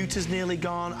 the pewter's nearly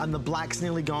gone and the black's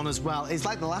nearly gone as well. It's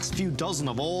like the last few dozen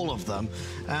of all of them.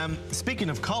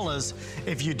 Speaking of colors,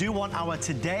 if you do want our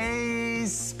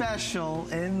today's special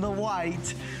in the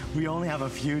white, we only have a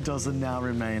few dozen now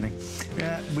remaining.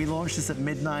 We launched this at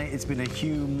midnight. It's been a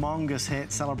humongous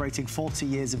hit, celebrating 40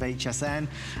 years of HSN,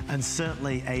 and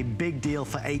certainly a big deal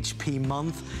for HP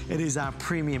month. It is our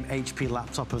premium HP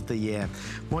laptop of the year.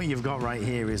 What you've got right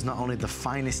here is not only the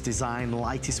finest design,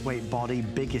 lightest weight body,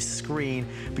 biggest screen,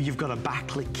 but you've got a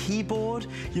backlit keyboard,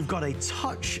 you've got a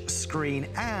touch screen,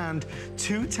 and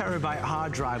 2 terabyte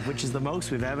hard drive, which is the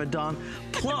most we've ever done.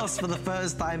 Plus, for the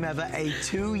first time ever, a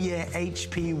 2-year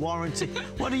HP warranty.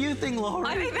 What do you think, Laura?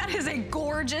 I think that is a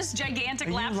gorgeous, gigantic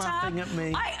laptop. Are you laughing at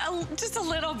me? Just a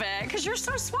little bit, because you're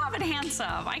so suave and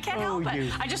handsome. I can't help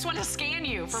it. I just want to scan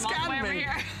you from all the way over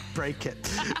here. Break it.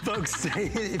 Folks,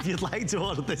 if you'd like to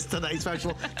order this today's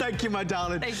special, thank you, my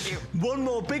darling. Thank you. One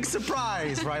more big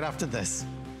surprise right after this.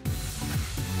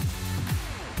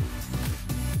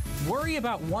 Worry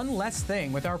about one less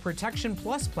thing with our Protection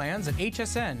Plus plans at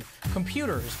HSN.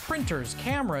 Computers, printers,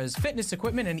 cameras, fitness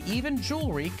equipment, and even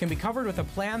jewelry can be covered with a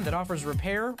plan that offers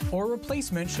repair or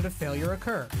replacement should a failure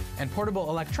occur. And portable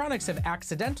electronics have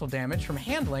accidental damage from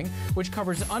handling, which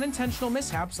covers unintentional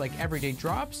mishaps like everyday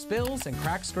drops, spills, and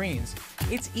cracked screens.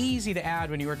 It's easy to add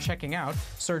when you are checking out.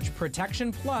 Search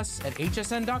Protection Plus at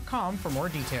hsn.com for more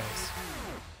details.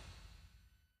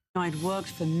 I'd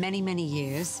worked for many, many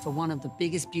years for one of the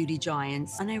biggest beauty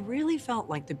giants, and I really felt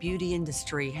like the beauty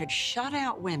industry had shut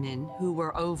out women who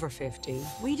were over 50.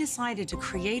 We decided to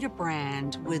create a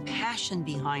brand with passion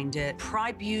behind it.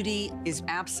 Pride Beauty is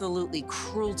absolutely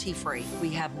cruelty-free. We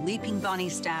have Leaping Bunny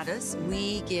status.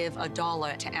 We give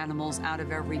 $1 to animals out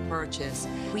of every purchase.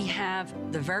 We have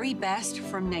the very best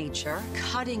from nature,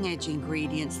 cutting-edge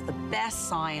ingredients, the best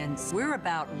science. We're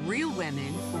about real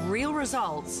women, real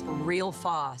results, real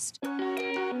fast.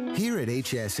 Here at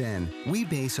HSN, we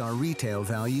base our retail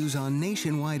values on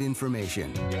nationwide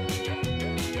information.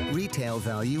 Retail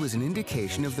value is an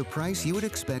indication of the price you would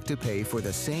expect to pay for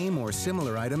the same or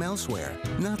similar item elsewhere,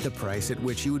 not the price at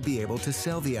which you would be able to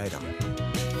sell the item.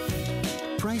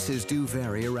 Prices do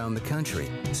vary around the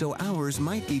country, so ours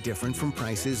might be different from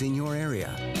prices in your area.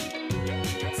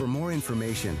 For more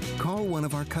information, call one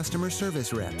of our customer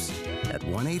service reps at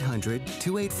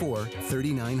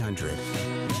 1-800-284-3900.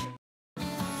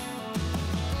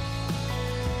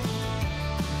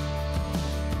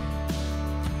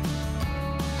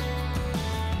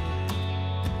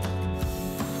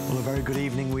 Well, a very good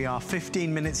evening. We are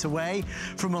 15 minutes away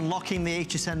from unlocking the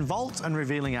HSN vault and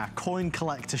revealing our coin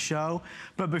collector show.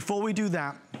 But before we do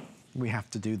that, we have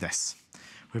to do this.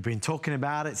 We've been talking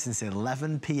about it since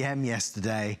 11 p.m.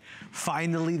 yesterday.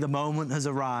 Finally, the moment has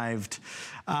arrived.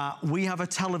 We have a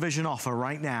television offer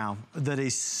right now that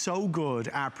is so good.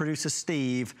 Our producer,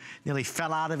 Steve, nearly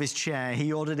fell out of his chair.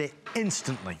 He ordered it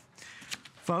instantly.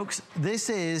 Folks, this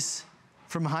is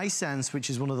from Hisense, which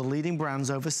is one of the leading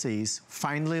brands overseas,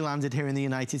 finally landed here in the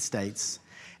United States.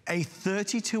 A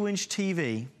 32-inch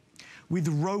TV with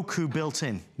Roku built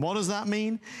in. What does that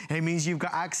mean? It means you've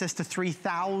got access to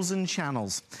 3,000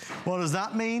 channels. What does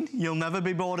that mean? You'll never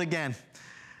be bored again.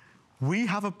 We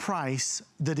have a price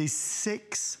that is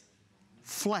 6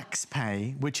 flex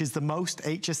pay, which is the most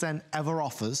HSN ever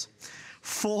offers,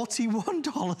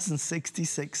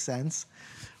 $41.66.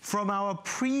 From our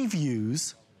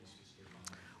previews,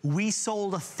 we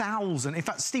sold 1,000. In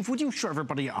fact, Steve, would you show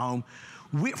everybody at home?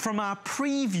 From our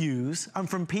previews and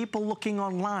from people looking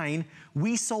online,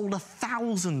 we sold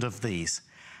 1,000 of these.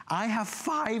 I have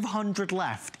 500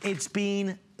 left. It's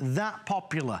been that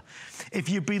popular. If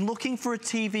you've been looking for a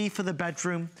TV for the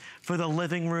bedroom, for the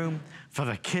living room, for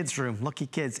the kids' room, lucky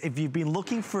kids, if you've been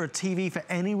looking for a TV for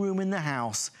any room in the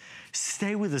house,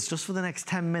 stay with us just for the next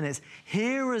 10 minutes.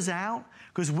 Hear us out,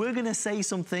 because we're gonna say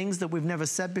some things that we've never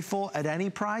said before at any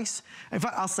price. In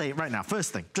fact, I'll say it right now.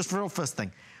 First thing, just for real first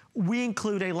thing. We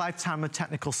include a lifetime of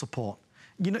technical support.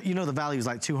 You know the value is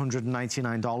like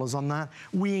 $299 on that.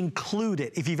 We include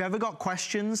it. If you've ever got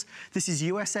questions, this is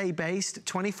USA based,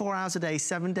 24 hours a day,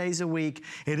 7 days a week.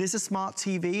 It is a smart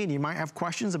TV and you might have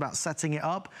questions about setting it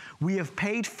up. We have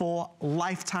paid for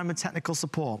lifetime of technical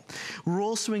support. We're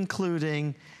also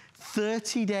including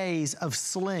 30 days of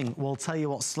Sling. We'll tell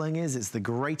you what Sling is. It's the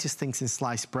greatest thing since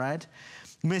sliced bread.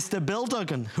 Mr. Bill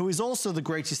Duggan, who is also the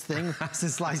greatest thing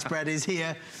since sliced bread, is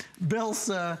here. Bill,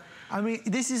 sir, I mean,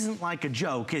 this isn't like a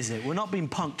joke, is it? We're not being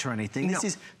punked or anything. No.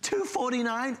 This is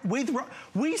 $249 with,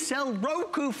 we sell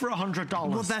Roku for $100.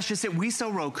 Well, that's just it. We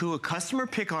sell Roku, a customer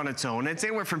pick on its own. It's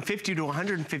anywhere from $50 to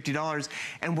 $150.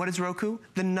 And what is Roku?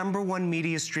 The #1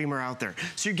 media streamer out there.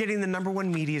 So you're getting the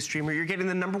 #1 media streamer, you're getting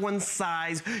the #1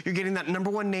 size, you're getting that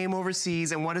 #1 name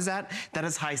overseas. And what is that? That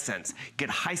is Hisense. Get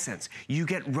Hisense, you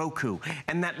get Roku.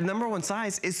 And that #1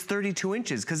 size is 32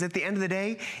 inches, because at the end of the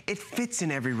day, it fits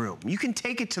in every room. You can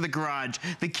take it to the garage,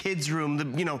 the kids' room,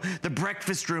 the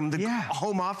breakfast room, the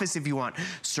home office if you want.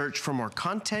 Search for more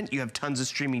content. You have tons of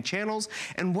streaming channels.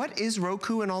 And what is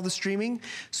Roku and all the streaming?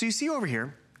 So you see over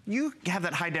here, you have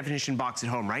that high definition box at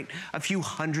home, right? A few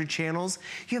hundred channels.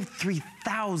 You have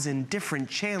 3,000 different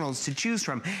channels to choose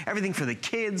from. Everything for the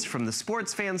kids, from the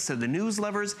sports fans to the news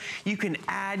lovers. You can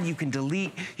add, you can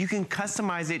delete, you can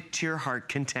customize it to your heart's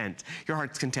content.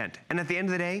 And at the end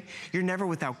of the day, you're never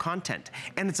without content.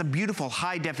 And it's a beautiful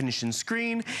high definition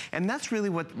screen. And that's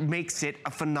really what makes it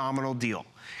a phenomenal deal.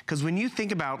 Because when you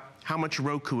think about how much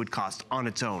Roku would cost on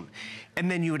its own, and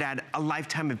then you would add a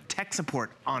lifetime of tech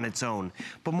support on its own.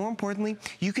 But more importantly,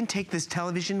 you can take this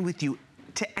television with you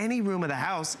to any room of the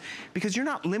house, because you're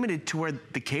not limited to where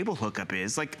the cable hookup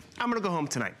is. Like, I'm gonna go home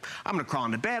tonight. I'm gonna crawl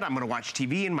into bed, I'm gonna watch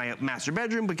TV in my master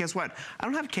bedroom, but guess what? I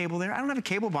don't have cable there, I don't have a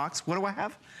cable box. What do I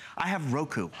have? I have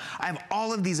Roku. I have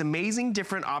all of these amazing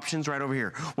different options right over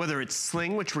here. Whether it's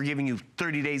Sling, which we're giving you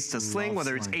 30 days to Sling,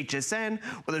 whether it's HSN,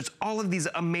 whether it's all of these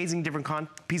amazing different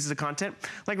pieces of content,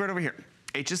 like right over here.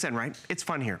 HSN, right? It's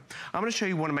fun here. I'm gonna show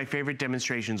you one of my favorite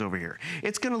demonstrations over here.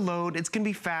 It's gonna load, it's gonna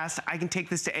be fast. I can take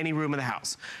this to any room of the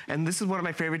house. And this is one of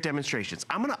my favorite demonstrations.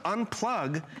 I'm gonna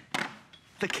unplug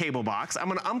the cable box. I'm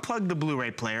gonna unplug the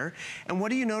Blu-ray player. And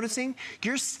what are you noticing?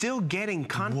 You're still getting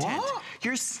content. What?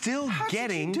 You're still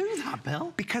getting... How did you do that,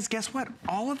 Bill? Because guess what?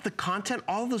 All of the content,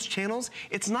 all of those channels,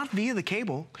 it's not via the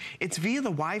cable, it's via the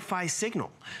Wi-Fi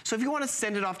signal. So if you wanna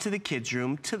send it off to the kids'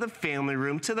 room, to the family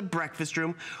room, to the breakfast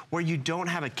room, where you don't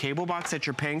have a cable box that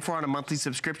you're paying for on a monthly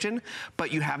subscription,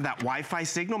 but you have that Wi-Fi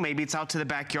signal, maybe it's out to the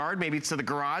backyard, maybe it's to the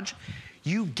garage,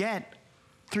 you get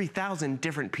 3,000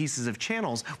 different pieces of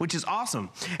channels, which is awesome.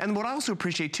 And what I also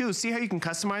appreciate too, see how you can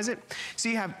customize it? So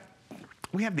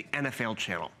we have the NFL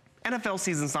channel. NFL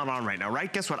season's not on right now,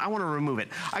 right? Guess what? I want to remove it.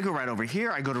 I go right over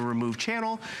here. I go to remove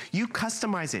channel. You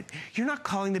customize it. You're not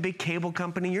calling the big cable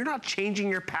company. You're not changing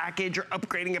your package or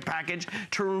upgrading a package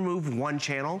to remove one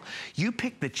channel. You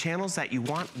pick the channels that you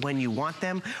want when you want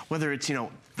them, whether it's,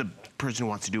 the person who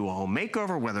wants to do a home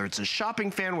makeover, whether it's a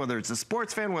shopping fan, whether it's a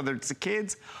sports fan, whether it's the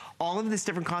kids, all of this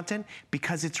different content,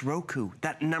 because it's Roku,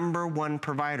 that #1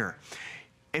 provider.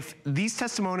 If these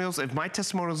testimonials, if my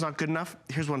testimonial's not good enough,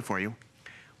 here's one for you.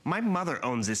 My mother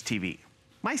owns this TV.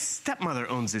 My stepmother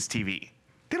owns this TV.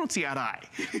 They don't see eye to eye.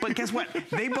 But guess what?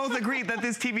 They both agreed that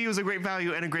this TV was a great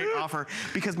value and a great offer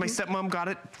because my stepmom got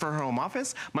it for her home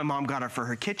office. My mom got it for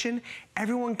her kitchen.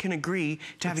 Everyone can agree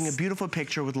to having a beautiful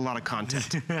picture with a lot of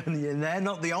content. And they're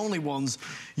not the only ones.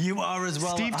 You are as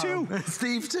well. Steve too.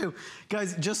 Steve too.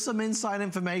 Guys, just some inside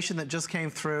information that just came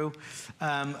through.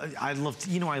 I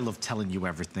love telling you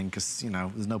everything because,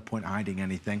 there's no point hiding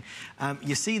anything.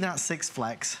 You see that 6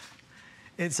 flex?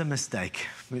 It's a mistake.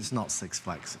 It's not 6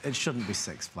 flex. It shouldn't be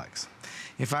 6 flex.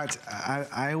 In fact,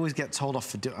 I always get told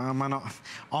off for am I not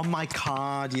on my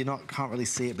card? You can't really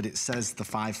see it, but it says the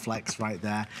 5 flex right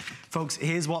there. Folks,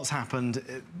 here's what's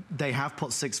happened. They have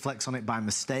put 6 flex on it by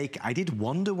mistake. I did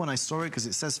wonder when I saw it because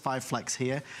it says 5 flex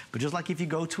here, but just like if you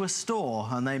go to a store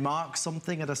and they mark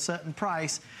something at a certain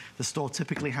price, the store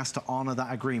typically has to honor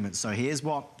that agreement. So here's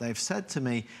what they've said to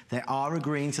me. They are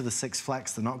agreeing to the 6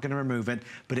 flex. They're not going to remove it,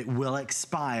 but it will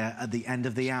expire at the end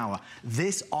of the hour.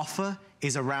 This offer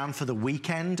is around for the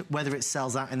weekend, whether it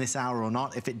sells out in this hour or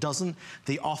not. If it doesn't,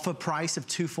 the offer price of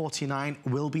 $249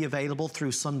 will be available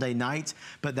through Sunday night,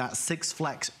 but that 6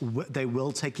 flex, they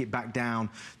will take it back down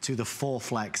to the 4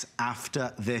 flex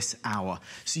after this hour.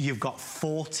 So you've got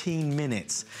 14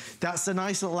 minutes. That's a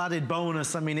nice little added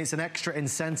bonus. I mean, it's an extra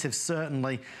incentive,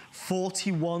 certainly.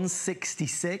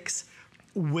 $41.66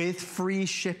 with free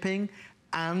shipping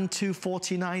and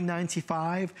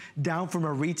 $249.95, down from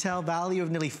a retail value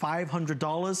of nearly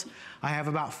 $500. I have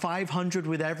about 500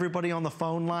 with everybody on the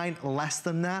phone line, less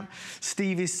than that.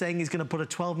 Steve is saying he's gonna put a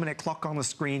 12-minute clock on the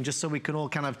screen just so we can all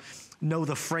kind of know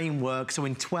the framework. So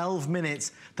in 12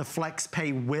 minutes, the flex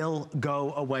pay will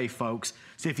go away, folks.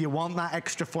 So if you want that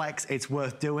extra flex, it's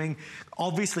worth doing.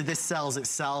 Obviously, this sells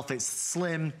itself. It's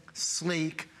slim,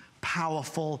 sleek,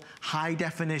 powerful, high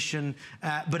definition,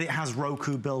 but it has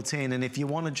Roku built in. And if you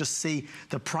want to just see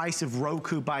the price of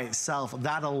Roku by itself,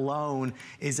 that alone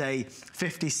is a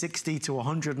 $50, $60 to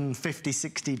 $150,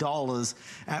 $60.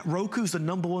 Roku's the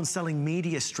 #1 selling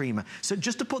media streamer. So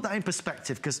just to put that in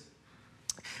perspective, because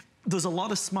there's a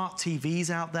lot of smart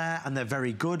TVs out there and they're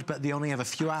very good, but they only have a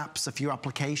few apps, a few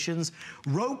applications.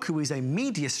 Roku is a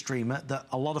media streamer that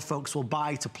a lot of folks will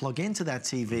buy to plug into their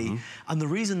TV. And the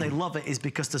reason they love it is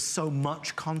because there's so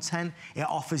much content. It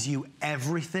offers you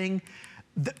everything.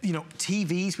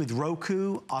 TVs with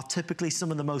Roku are typically some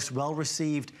of the most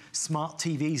well-received smart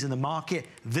TVs in the market.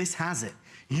 This has it.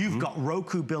 You've got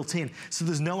Roku built in. So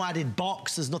there's no added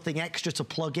box, there's nothing extra to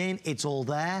plug in, it's all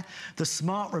there. The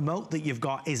smart remote that you've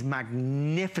got is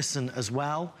magnificent as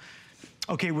well.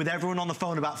 Okay, with everyone on the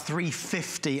phone, about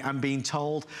 $350, I'm being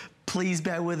told. Please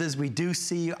bear with us, we do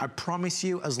see you. I promise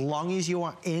you, as long as you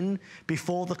are in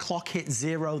before the clock hits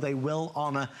 0, they will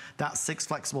honor that 6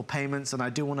 flexible payments. And I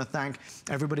do want to thank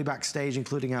everybody backstage,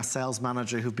 including our sales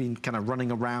manager, who've been kind of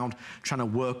running around trying to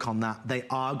work on that. They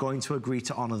are going to agree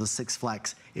to honor the 6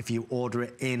 flex if you order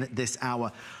it in this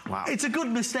hour. Wow. It's a good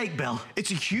mistake, Bill.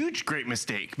 It's a huge, great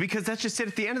mistake, because that's just it.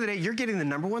 At the end of the day, you're getting the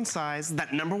 #1 size,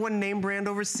 that #1 name brand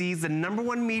overseas, the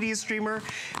 #1 media streamer,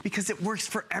 because it works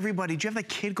for everybody. Do you have that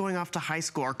kid going off to high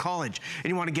school or college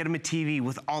and you want to get them a TV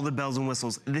with all the bells and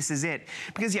whistles? This is it.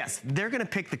 Because yes, they're going to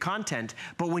pick the content,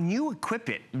 but when you equip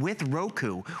it with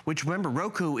Roku, which remember,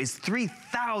 Roku is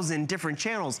 3,000 different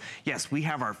channels. Yes, we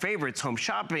have our favorites, home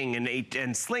shopping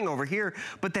and Sling over here,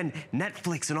 but then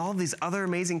Netflix and all of these other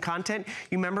amazing content.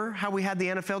 You remember how we had the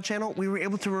NFL channel? We were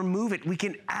able to remove it. We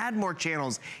can add more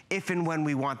channels if and when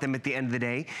we want them at the end of the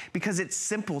day, because it's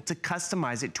simple to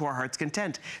customize it to our heart's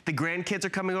content. The grandkids are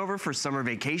coming over for summer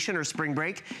vacation or spring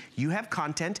break. You have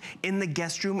content in the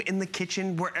guest room, in the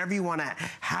kitchen, wherever you want to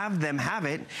have them have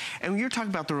it. And when you're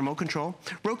talking about the remote control,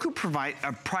 Roku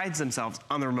prides themselves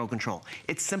on the remote control.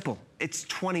 It's simple. It's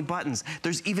 20 buttons.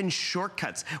 There's even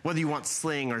shortcuts, whether you want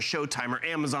Sling or Showtime or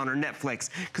Amazon or Netflix.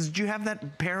 Because do you have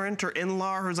that parent or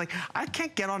in-law who's like, I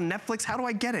can't get on Netflix, how do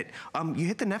I get it? You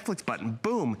hit the Netflix button,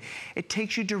 boom. It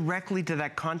takes you directly to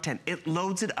that content. It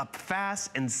loads it up fast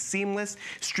and seamless.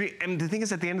 And the thing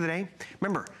is, at the end of the day,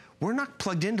 remember, we're not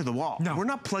plugged into the wall. No. We're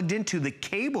not plugged into the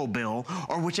cable bill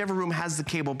or whichever room has the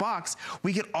cable box.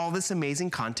 We get all this amazing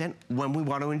content when we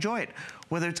want to enjoy it.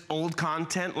 Whether it's old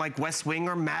content like West Wing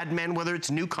or Mad Men, whether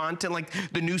it's new content like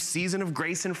the new season of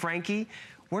Grace and Frankie,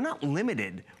 we're not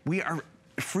limited. We are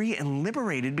free and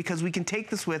liberated because we can take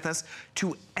this with us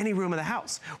to any room of the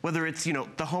house, whether it's, you know,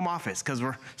 the home office because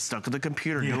we're stuck at the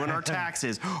computer doing our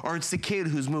taxes, or it's the kid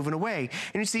who's moving away.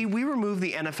 And you see, we removed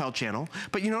the NFL channel,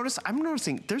 but I'm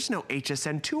noticing there's no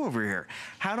HSN2 over here.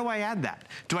 How do I add that?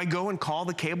 Do I go and call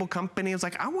the cable company? It's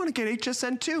like, I want to get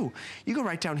HSN2. You go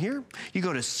right down here, you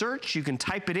go to search, you can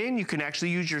type it in, you can actually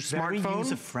use your smartphone. Very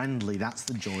user-friendly, that's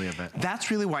the joy of it.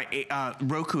 That's really why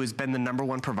Roku has been the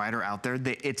 #1 provider out there.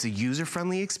 It's a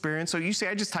user-friendly experience. So you say,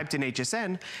 I just typed in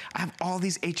HSN, I have all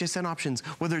these HSN options,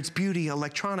 whether it's beauty,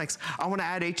 electronics. I want to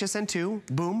add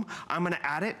HSN2, boom, I'm going to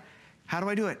add it. How do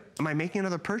I do it? Am I making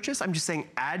another purchase? I'm just saying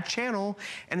add channel,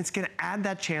 and it's gonna add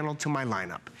that channel to my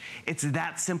lineup. It's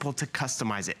that simple to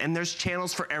customize it. And there's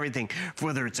channels for everything,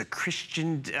 whether it's a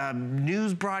Christian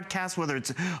news broadcast, whether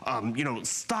it's you know,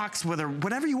 stocks,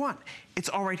 whatever you want. It's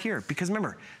all right here, because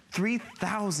remember,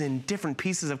 3,000 different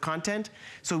pieces of content,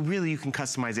 so really you can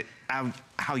customize it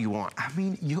how you want. I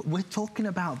mean, we're talking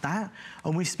about that,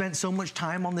 and we've spent so much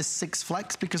time on this 6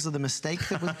 Flex because of the mistake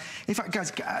that was. In fact,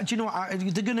 guys, do you know what?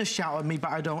 They're gonna shout at me,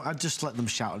 but I just let them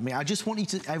shout at me. I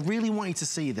really want you to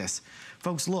see this.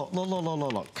 Folks, look.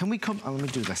 Can we come, let me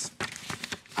do this.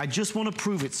 I just want to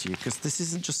prove it to you, because this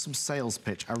isn't just some sales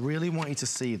pitch. I really want you to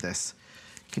see this.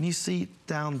 Can you see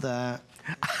down there?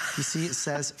 You see it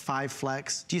says 5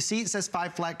 Flex? Do you see it says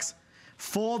 5 Flex?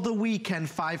 For the weekend,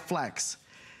 5 Flex.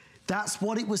 That's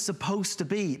what it was supposed to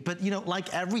be. But, you know,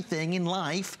 like everything in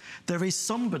life, there is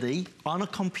somebody on a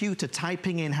computer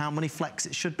typing in how many Flex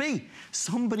it should be.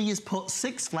 Somebody has put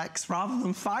 6 Flex rather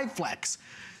than 5 Flex.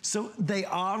 So they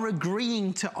are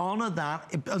agreeing to honor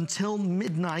that until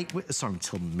midnight,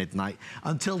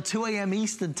 until 2 a.m.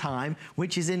 Eastern time,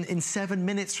 which is in 7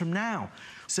 minutes from now.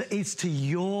 So it's to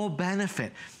your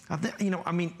benefit. You know,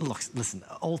 I mean, look, listen,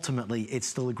 ultimately, it's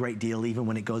still a great deal even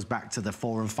when it goes back to the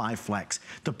 4 and 5 Flex.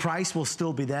 The price will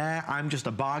still be there. I'm just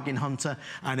a bargain hunter.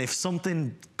 And if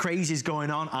something crazy is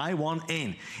going on, I want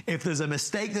in. If there's a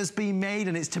mistake that's being made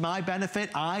and it's to my benefit,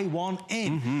 I want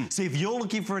in. So if you're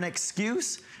looking for an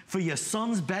excuse for your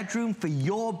son's bedroom, for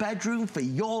your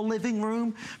living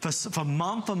room, for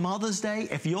Mom, for Mother's Day,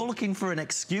 if you're looking for an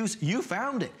excuse, you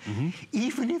found it.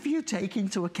 Even if you take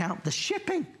into account the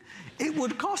shipping. It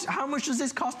would cost, how much does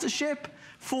this cost to ship?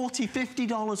 $40,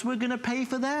 $50, we're gonna pay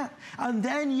for that. And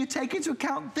then you take into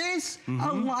account this,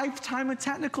 a lifetime of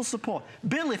technical support.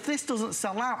 Bill, if this doesn't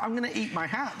sell out, I'm gonna eat my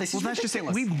hat. This is ridiculous. That's just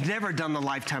it. We've never done the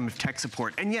lifetime of tech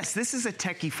support. And yes, this is a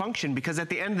techie function because at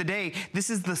the end of the day, this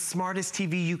is the smartest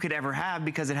TV you could ever have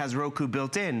because it has Roku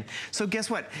built in. So guess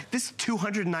what? This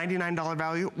 $299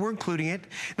 value, we're including it.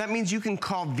 That means you can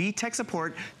call VTech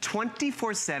support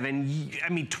 24/7, I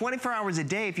mean 24 hours a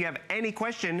day if you have any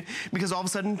question, because all of a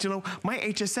sudden, you know, my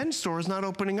HSN store is not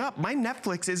opening up. My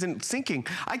Netflix isn't syncing.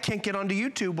 I can't get onto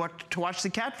YouTube to watch the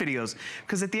cat videos.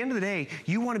 Because at the end of the day,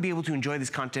 you want to be able to enjoy this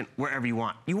content wherever you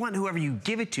want. You want whoever you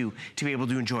give it to be able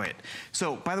to enjoy it.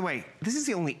 So, by the way, this is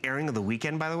the only airing of the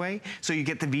weekend, by the way. So you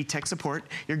get the VTech support.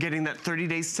 You're getting that 30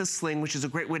 days to Sling, which is a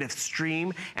great way to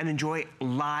stream and enjoy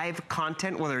live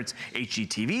content, whether it's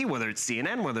HGTV, whether it's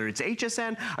CNN, whether it's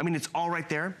HSN. I mean, it's all right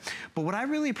there. But what I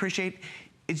really appreciate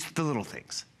is the little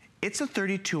things. It's a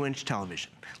 32-inch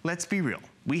television. Let's be real.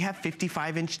 We have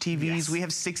 55-inch TVs. We have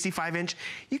 65-inch.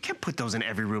 You can't put those in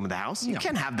every room of the house. You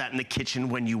can't have that in the kitchen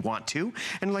when you want to.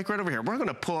 And like right over here, we're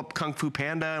gonna pull up Kung Fu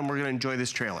Panda and we're gonna enjoy this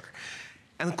trailer.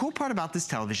 And the cool part about this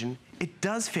television, it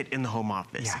does fit in the home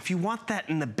office. If you want that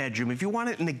in the bedroom, if you want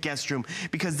it in the guest room,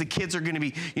 because the kids are gonna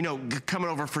be, you know, coming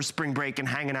over for spring break and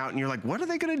hanging out, and you're like, what are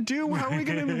they gonna do? How are we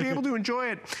gonna be able to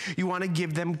enjoy it? You wanna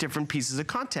give them different pieces of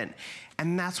content.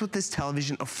 And that's what this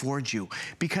television affords you.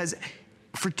 Because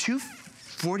for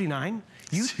 $249,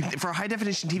 for a high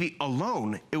definition TV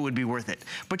alone, it would be worth it.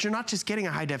 But you're not just getting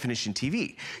a high definition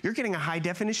TV. You're getting a high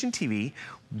definition TV,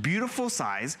 beautiful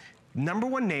size,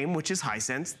 #1 name, which is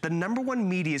Hisense, the #1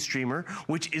 media streamer,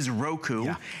 which is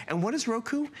Roku. And what is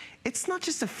Roku? It's not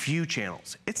just a few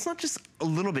channels. It's not just a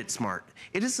little bit smart.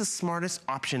 It is the smartest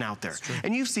option out there.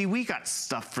 And you see, we got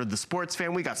stuff for the sports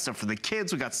fan, we got stuff for the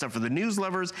kids, we got stuff for the news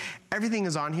lovers. Everything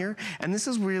is on here, and this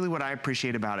is really what I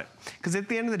appreciate about it. Because at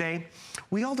the end of the day,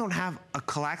 we all don't have a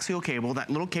coaxial cable, that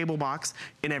little cable box,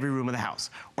 in every room of the house,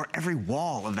 or every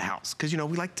wall of the house. Because, you know,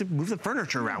 we like to move the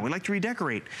furniture around, we like to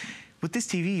redecorate. With this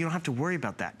TV, you don't have to worry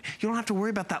about that. You don't have to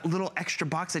worry about that little extra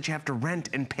box that you have to rent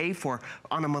and pay for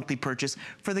on a monthly purchase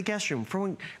for the guest room, for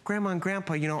when grandma and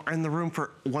grandpa, you know, are in the room for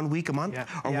 1 week a month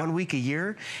or 1 week a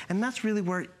year. And that's really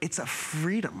where it's a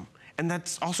freedom. And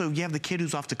that's also, you have the kid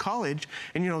who's off to college,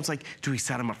 and it's like, do we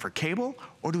set them up for cable,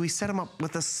 or do we set them up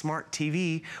with a smart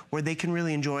TV where they can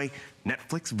really enjoy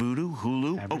Netflix, Vudu,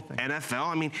 Hulu, NFL,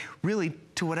 I mean, really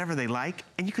to whatever they like,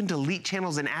 and you can delete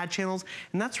channels and add channels,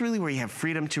 and that's really where you have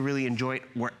freedom to really enjoy it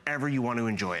wherever you want to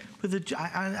enjoy it.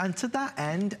 And to that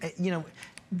end,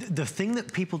 the thing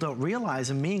that people don't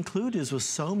realize, and me included, was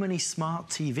so many smart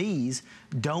TVs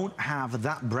don't have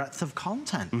that breadth of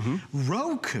content.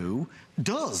 Roku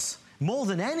does. More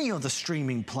than any other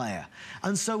streaming player.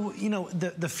 And so,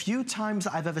 the few times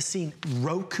that I've ever seen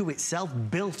Roku itself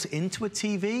built into a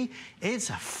TV,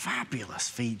 it's a fabulous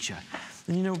feature.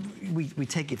 And we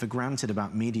take it for granted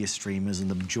about media streamers and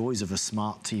the joys of a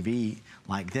smart TV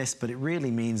like this, but it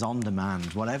really means on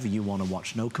demand, whatever you want to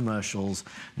watch, no commercials,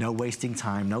 no wasting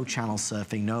time, no channel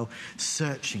surfing, no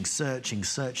searching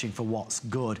for what's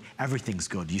good. Everything's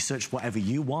good. You search for whatever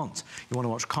you want. You want to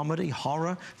watch comedy,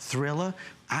 horror, thriller,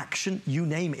 action, you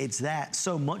name it, it's there.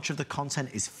 So much of the content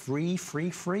is free.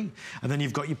 And then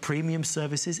you've got your premium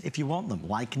services if you want them,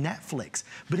 like Netflix.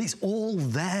 But it's all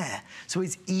there. So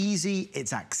it's easy,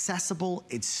 it's accessible,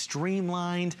 it's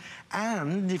streamlined,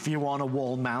 and if you want to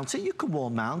wall mount it, you can wall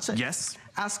mount it. Yes.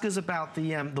 Ask us about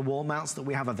the wall mounts that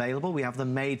we have available. We have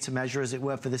them made to measure, as it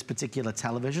were, for this particular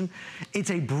television.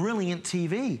 It's a brilliant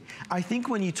TV. I think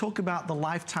when you talk about the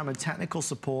lifetime of technical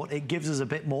support, it gives us a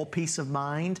bit more peace of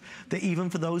mind that even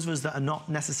for those of us that are not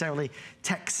necessarily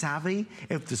tech savvy,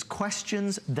 if there's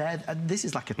questions, this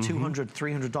is like a $200,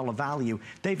 $300 value.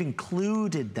 They've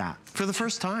included that. For the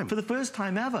first time. For the first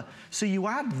time ever. So you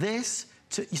add this,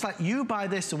 it's like, you buy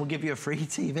this and we'll give you a free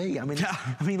TV.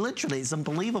 I mean, literally, it's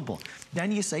unbelievable. Then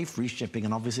you say free shipping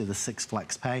and obviously the 6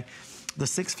 Flex Pay. The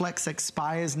 6 Flex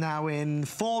expires now in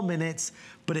 4 minutes,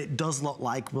 but it does look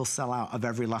like we'll sell out of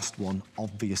every last one,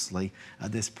 obviously,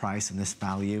 at this price and this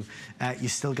value. You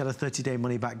still get a 30-day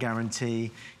money-back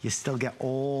guarantee. You still get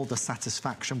all the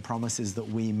satisfaction promises that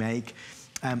we make.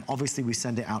 Obviously, we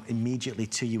send it out immediately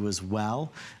to you as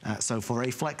well. So for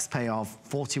a flex pay of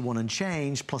 41 and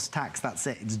change plus tax, that's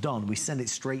it, it's done. We send it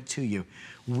straight to you.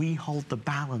 We hold the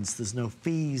balance. There's no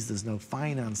fees, there's no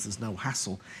finance, there's no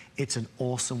hassle. It's an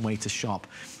awesome way to shop.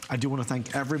 I do want to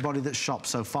thank everybody that's shopped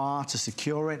so far to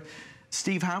secure it.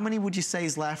 Steve, how many would you say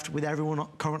is left with everyone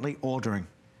currently ordering?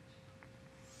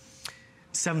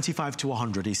 75 to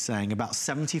 100, he's saying, about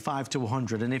 75 to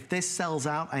 100. And if this sells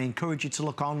out, I encourage you to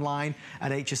look online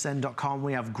at hsn.com.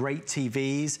 We have great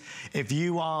TVs. If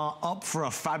you are up for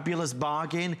a fabulous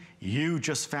bargain, you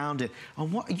just found it.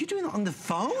 And what, are you doing that on the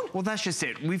phone? Well, that's just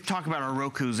it. We've talked about our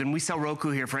Rokus, and we sell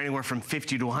Roku here for anywhere from $50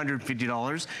 to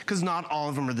 $150, because not all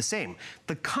of them are the same.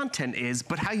 The content is,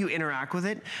 but how you interact with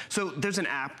it. So there's an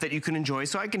app that you can enjoy.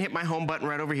 So I can hit my home button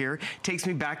right over here. Takes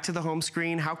me back to the home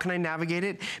screen. How can I navigate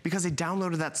it? Because I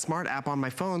downloaded that smart app on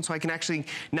my phone, so I can actually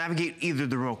navigate either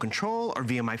the remote control or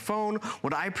via my phone.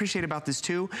 What I appreciate about this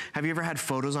too, have you ever had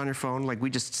photos on your phone? Like, we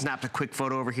just snapped a quick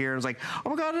photo over here and was like, oh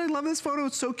my God, I love this photo.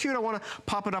 It's so cute. I want to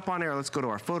pop it up on air. Let's go to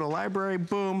our photo library,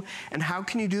 boom. And how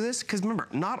can you do this? Because remember,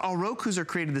 not all Rokus are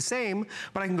created the same,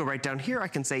 but I can go right down here. I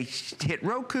can say, hit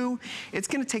Roku. It's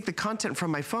going to take the content from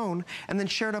my phone and then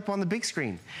share it up on the big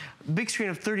screen. Big screen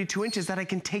of 32 inches that I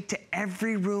can take to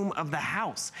every room of the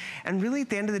house. And really, at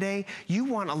the end of the day, you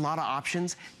want a lot of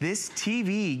options. This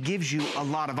TV gives you a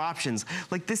lot of options.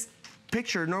 Like this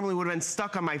picture normally would have been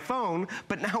stuck on my phone,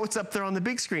 but now it's up there on the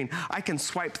big screen. I can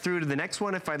swipe through to the next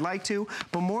one if I'd like to,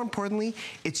 but more importantly,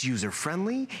 it's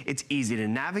user-friendly, it's easy to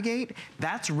navigate.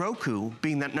 That's Roku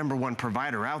being that #1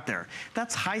 provider out there.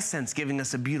 That's Hisense giving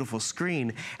us a beautiful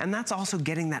screen, and that's also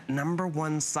getting that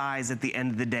 #1 size at the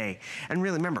end of the day. And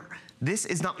really, remember, this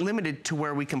is not limited to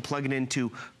where we can plug it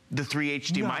into the 3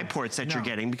 HDMI ports that you're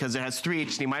getting, because it has 3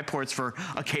 HDMI ports for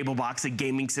a cable box, a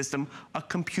gaming system, a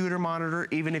computer monitor,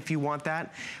 even if you want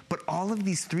that. But all of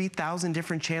these 3,000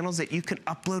 different channels that you can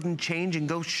upload and change and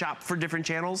go shop for different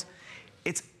channels,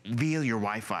 it's via your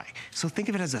Wi-Fi. So think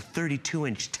of it as a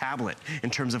 32-inch tablet in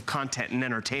terms of content and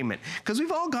entertainment. Because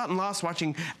we've all gotten lost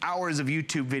watching hours of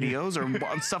YouTube videos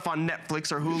or stuff on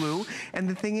Netflix or Hulu. And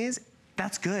the thing is,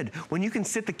 that's good. When you can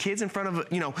sit the kids in front of,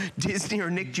 Disney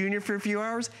or Nick Jr. for a few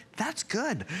hours, that's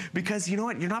good. Because you know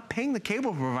what? You're not paying the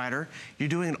cable provider. You're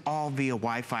doing it all via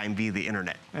Wi-Fi and via the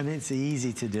internet. And it's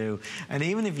easy to do. And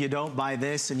even if you don't buy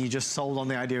this and you just sold on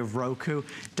the idea of Roku,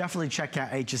 definitely check out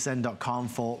hsn.com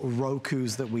for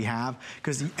Rokus that we have.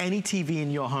 Because any TV in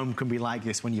your home can be like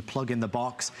this when you plug in the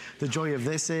box. The joy of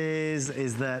this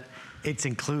is that it's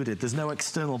included. There's no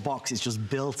external box, it's just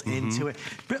built into it.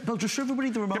 Bill, just show everybody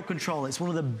the remote control. It's one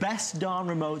of the best darn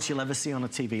remotes you'll ever see on a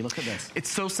TV. Look at this. It's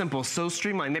so simple, so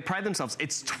streamlined. They pride themselves.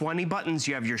 It's 20 buttons.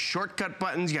 You have your shortcut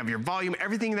buttons, you have your volume,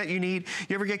 everything that you need.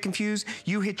 You ever get confused?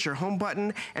 You hit your home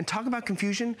button. And talk about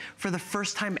confusion for the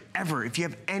first time ever. If you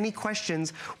have any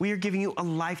questions, we are giving you a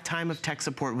lifetime of tech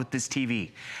support with this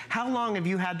TV. How long have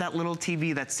you had that little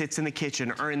TV that sits in the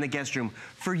kitchen or in the guest room?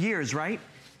 For years, right?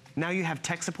 Now you have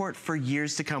tech support for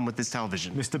years to come with this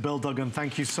television. Mr. Bill Duggan,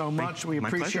 thank you so much. We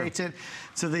appreciate it.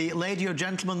 To the lady or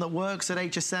gentleman that works at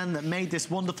HSN that made this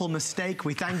wonderful mistake,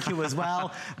 we thank you as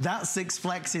well. That 6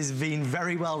 Flex is being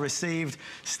very well received.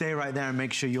 Stay right there and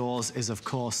make sure yours is, of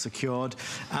course, secured.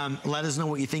 Let us know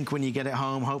what you think when you get it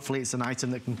home. Hopefully it's an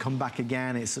item that can come back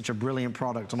again. It's such a brilliant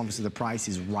product, and obviously the price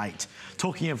is right.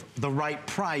 Talking of the right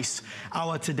price,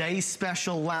 our today's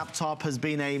special laptop has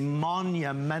been a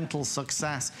monumental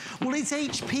success. Well, it's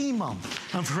HP month,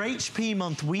 and for HP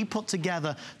month, we put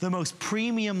together the most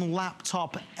premium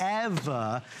laptop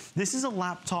ever. This is a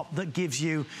laptop that gives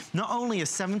you not only a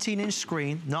 17-inch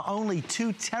screen, not only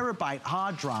 2 terabyte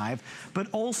hard drive, but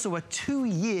also a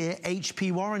 2-year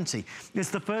HP warranty.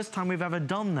 It's the first time we've ever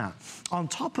done that. On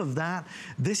top of that,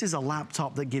 this is a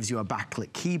laptop that gives you a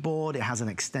backlit keyboard, it has an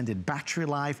extended battery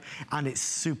life, and it's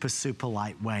super, super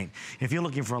lightweight. If you're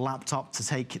looking for a laptop to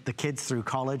take the kids through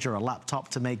college, or a laptop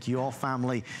to make your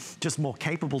family just more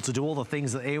capable to do all the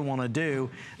things that they want to do,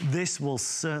 this will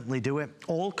certainly do it.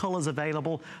 All colors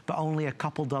available, but only a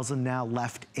couple dozen now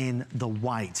left in the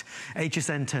white.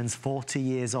 HSN turns 40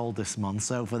 years old this month,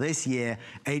 so for this year,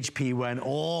 HP went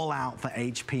all out for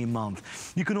HP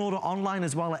month. You can order online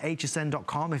as well at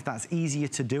hsn.com if that's easier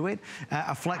to do it.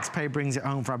 A FlexPay brings it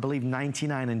home for, I believe,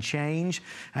 $99 and change.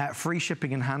 Free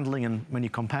shipping and handling, and when you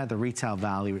compare the retail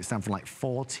value, it's down for like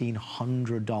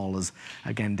 $1,400.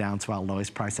 Again, down to our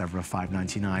lowest price ever of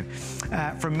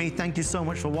 $599. From me, thank you so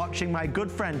much for watching. My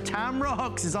good friend Tamra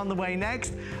Hooks is on the way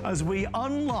next as we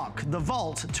unlock the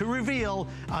vault to reveal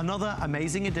another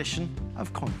amazing edition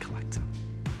of Coin Collector.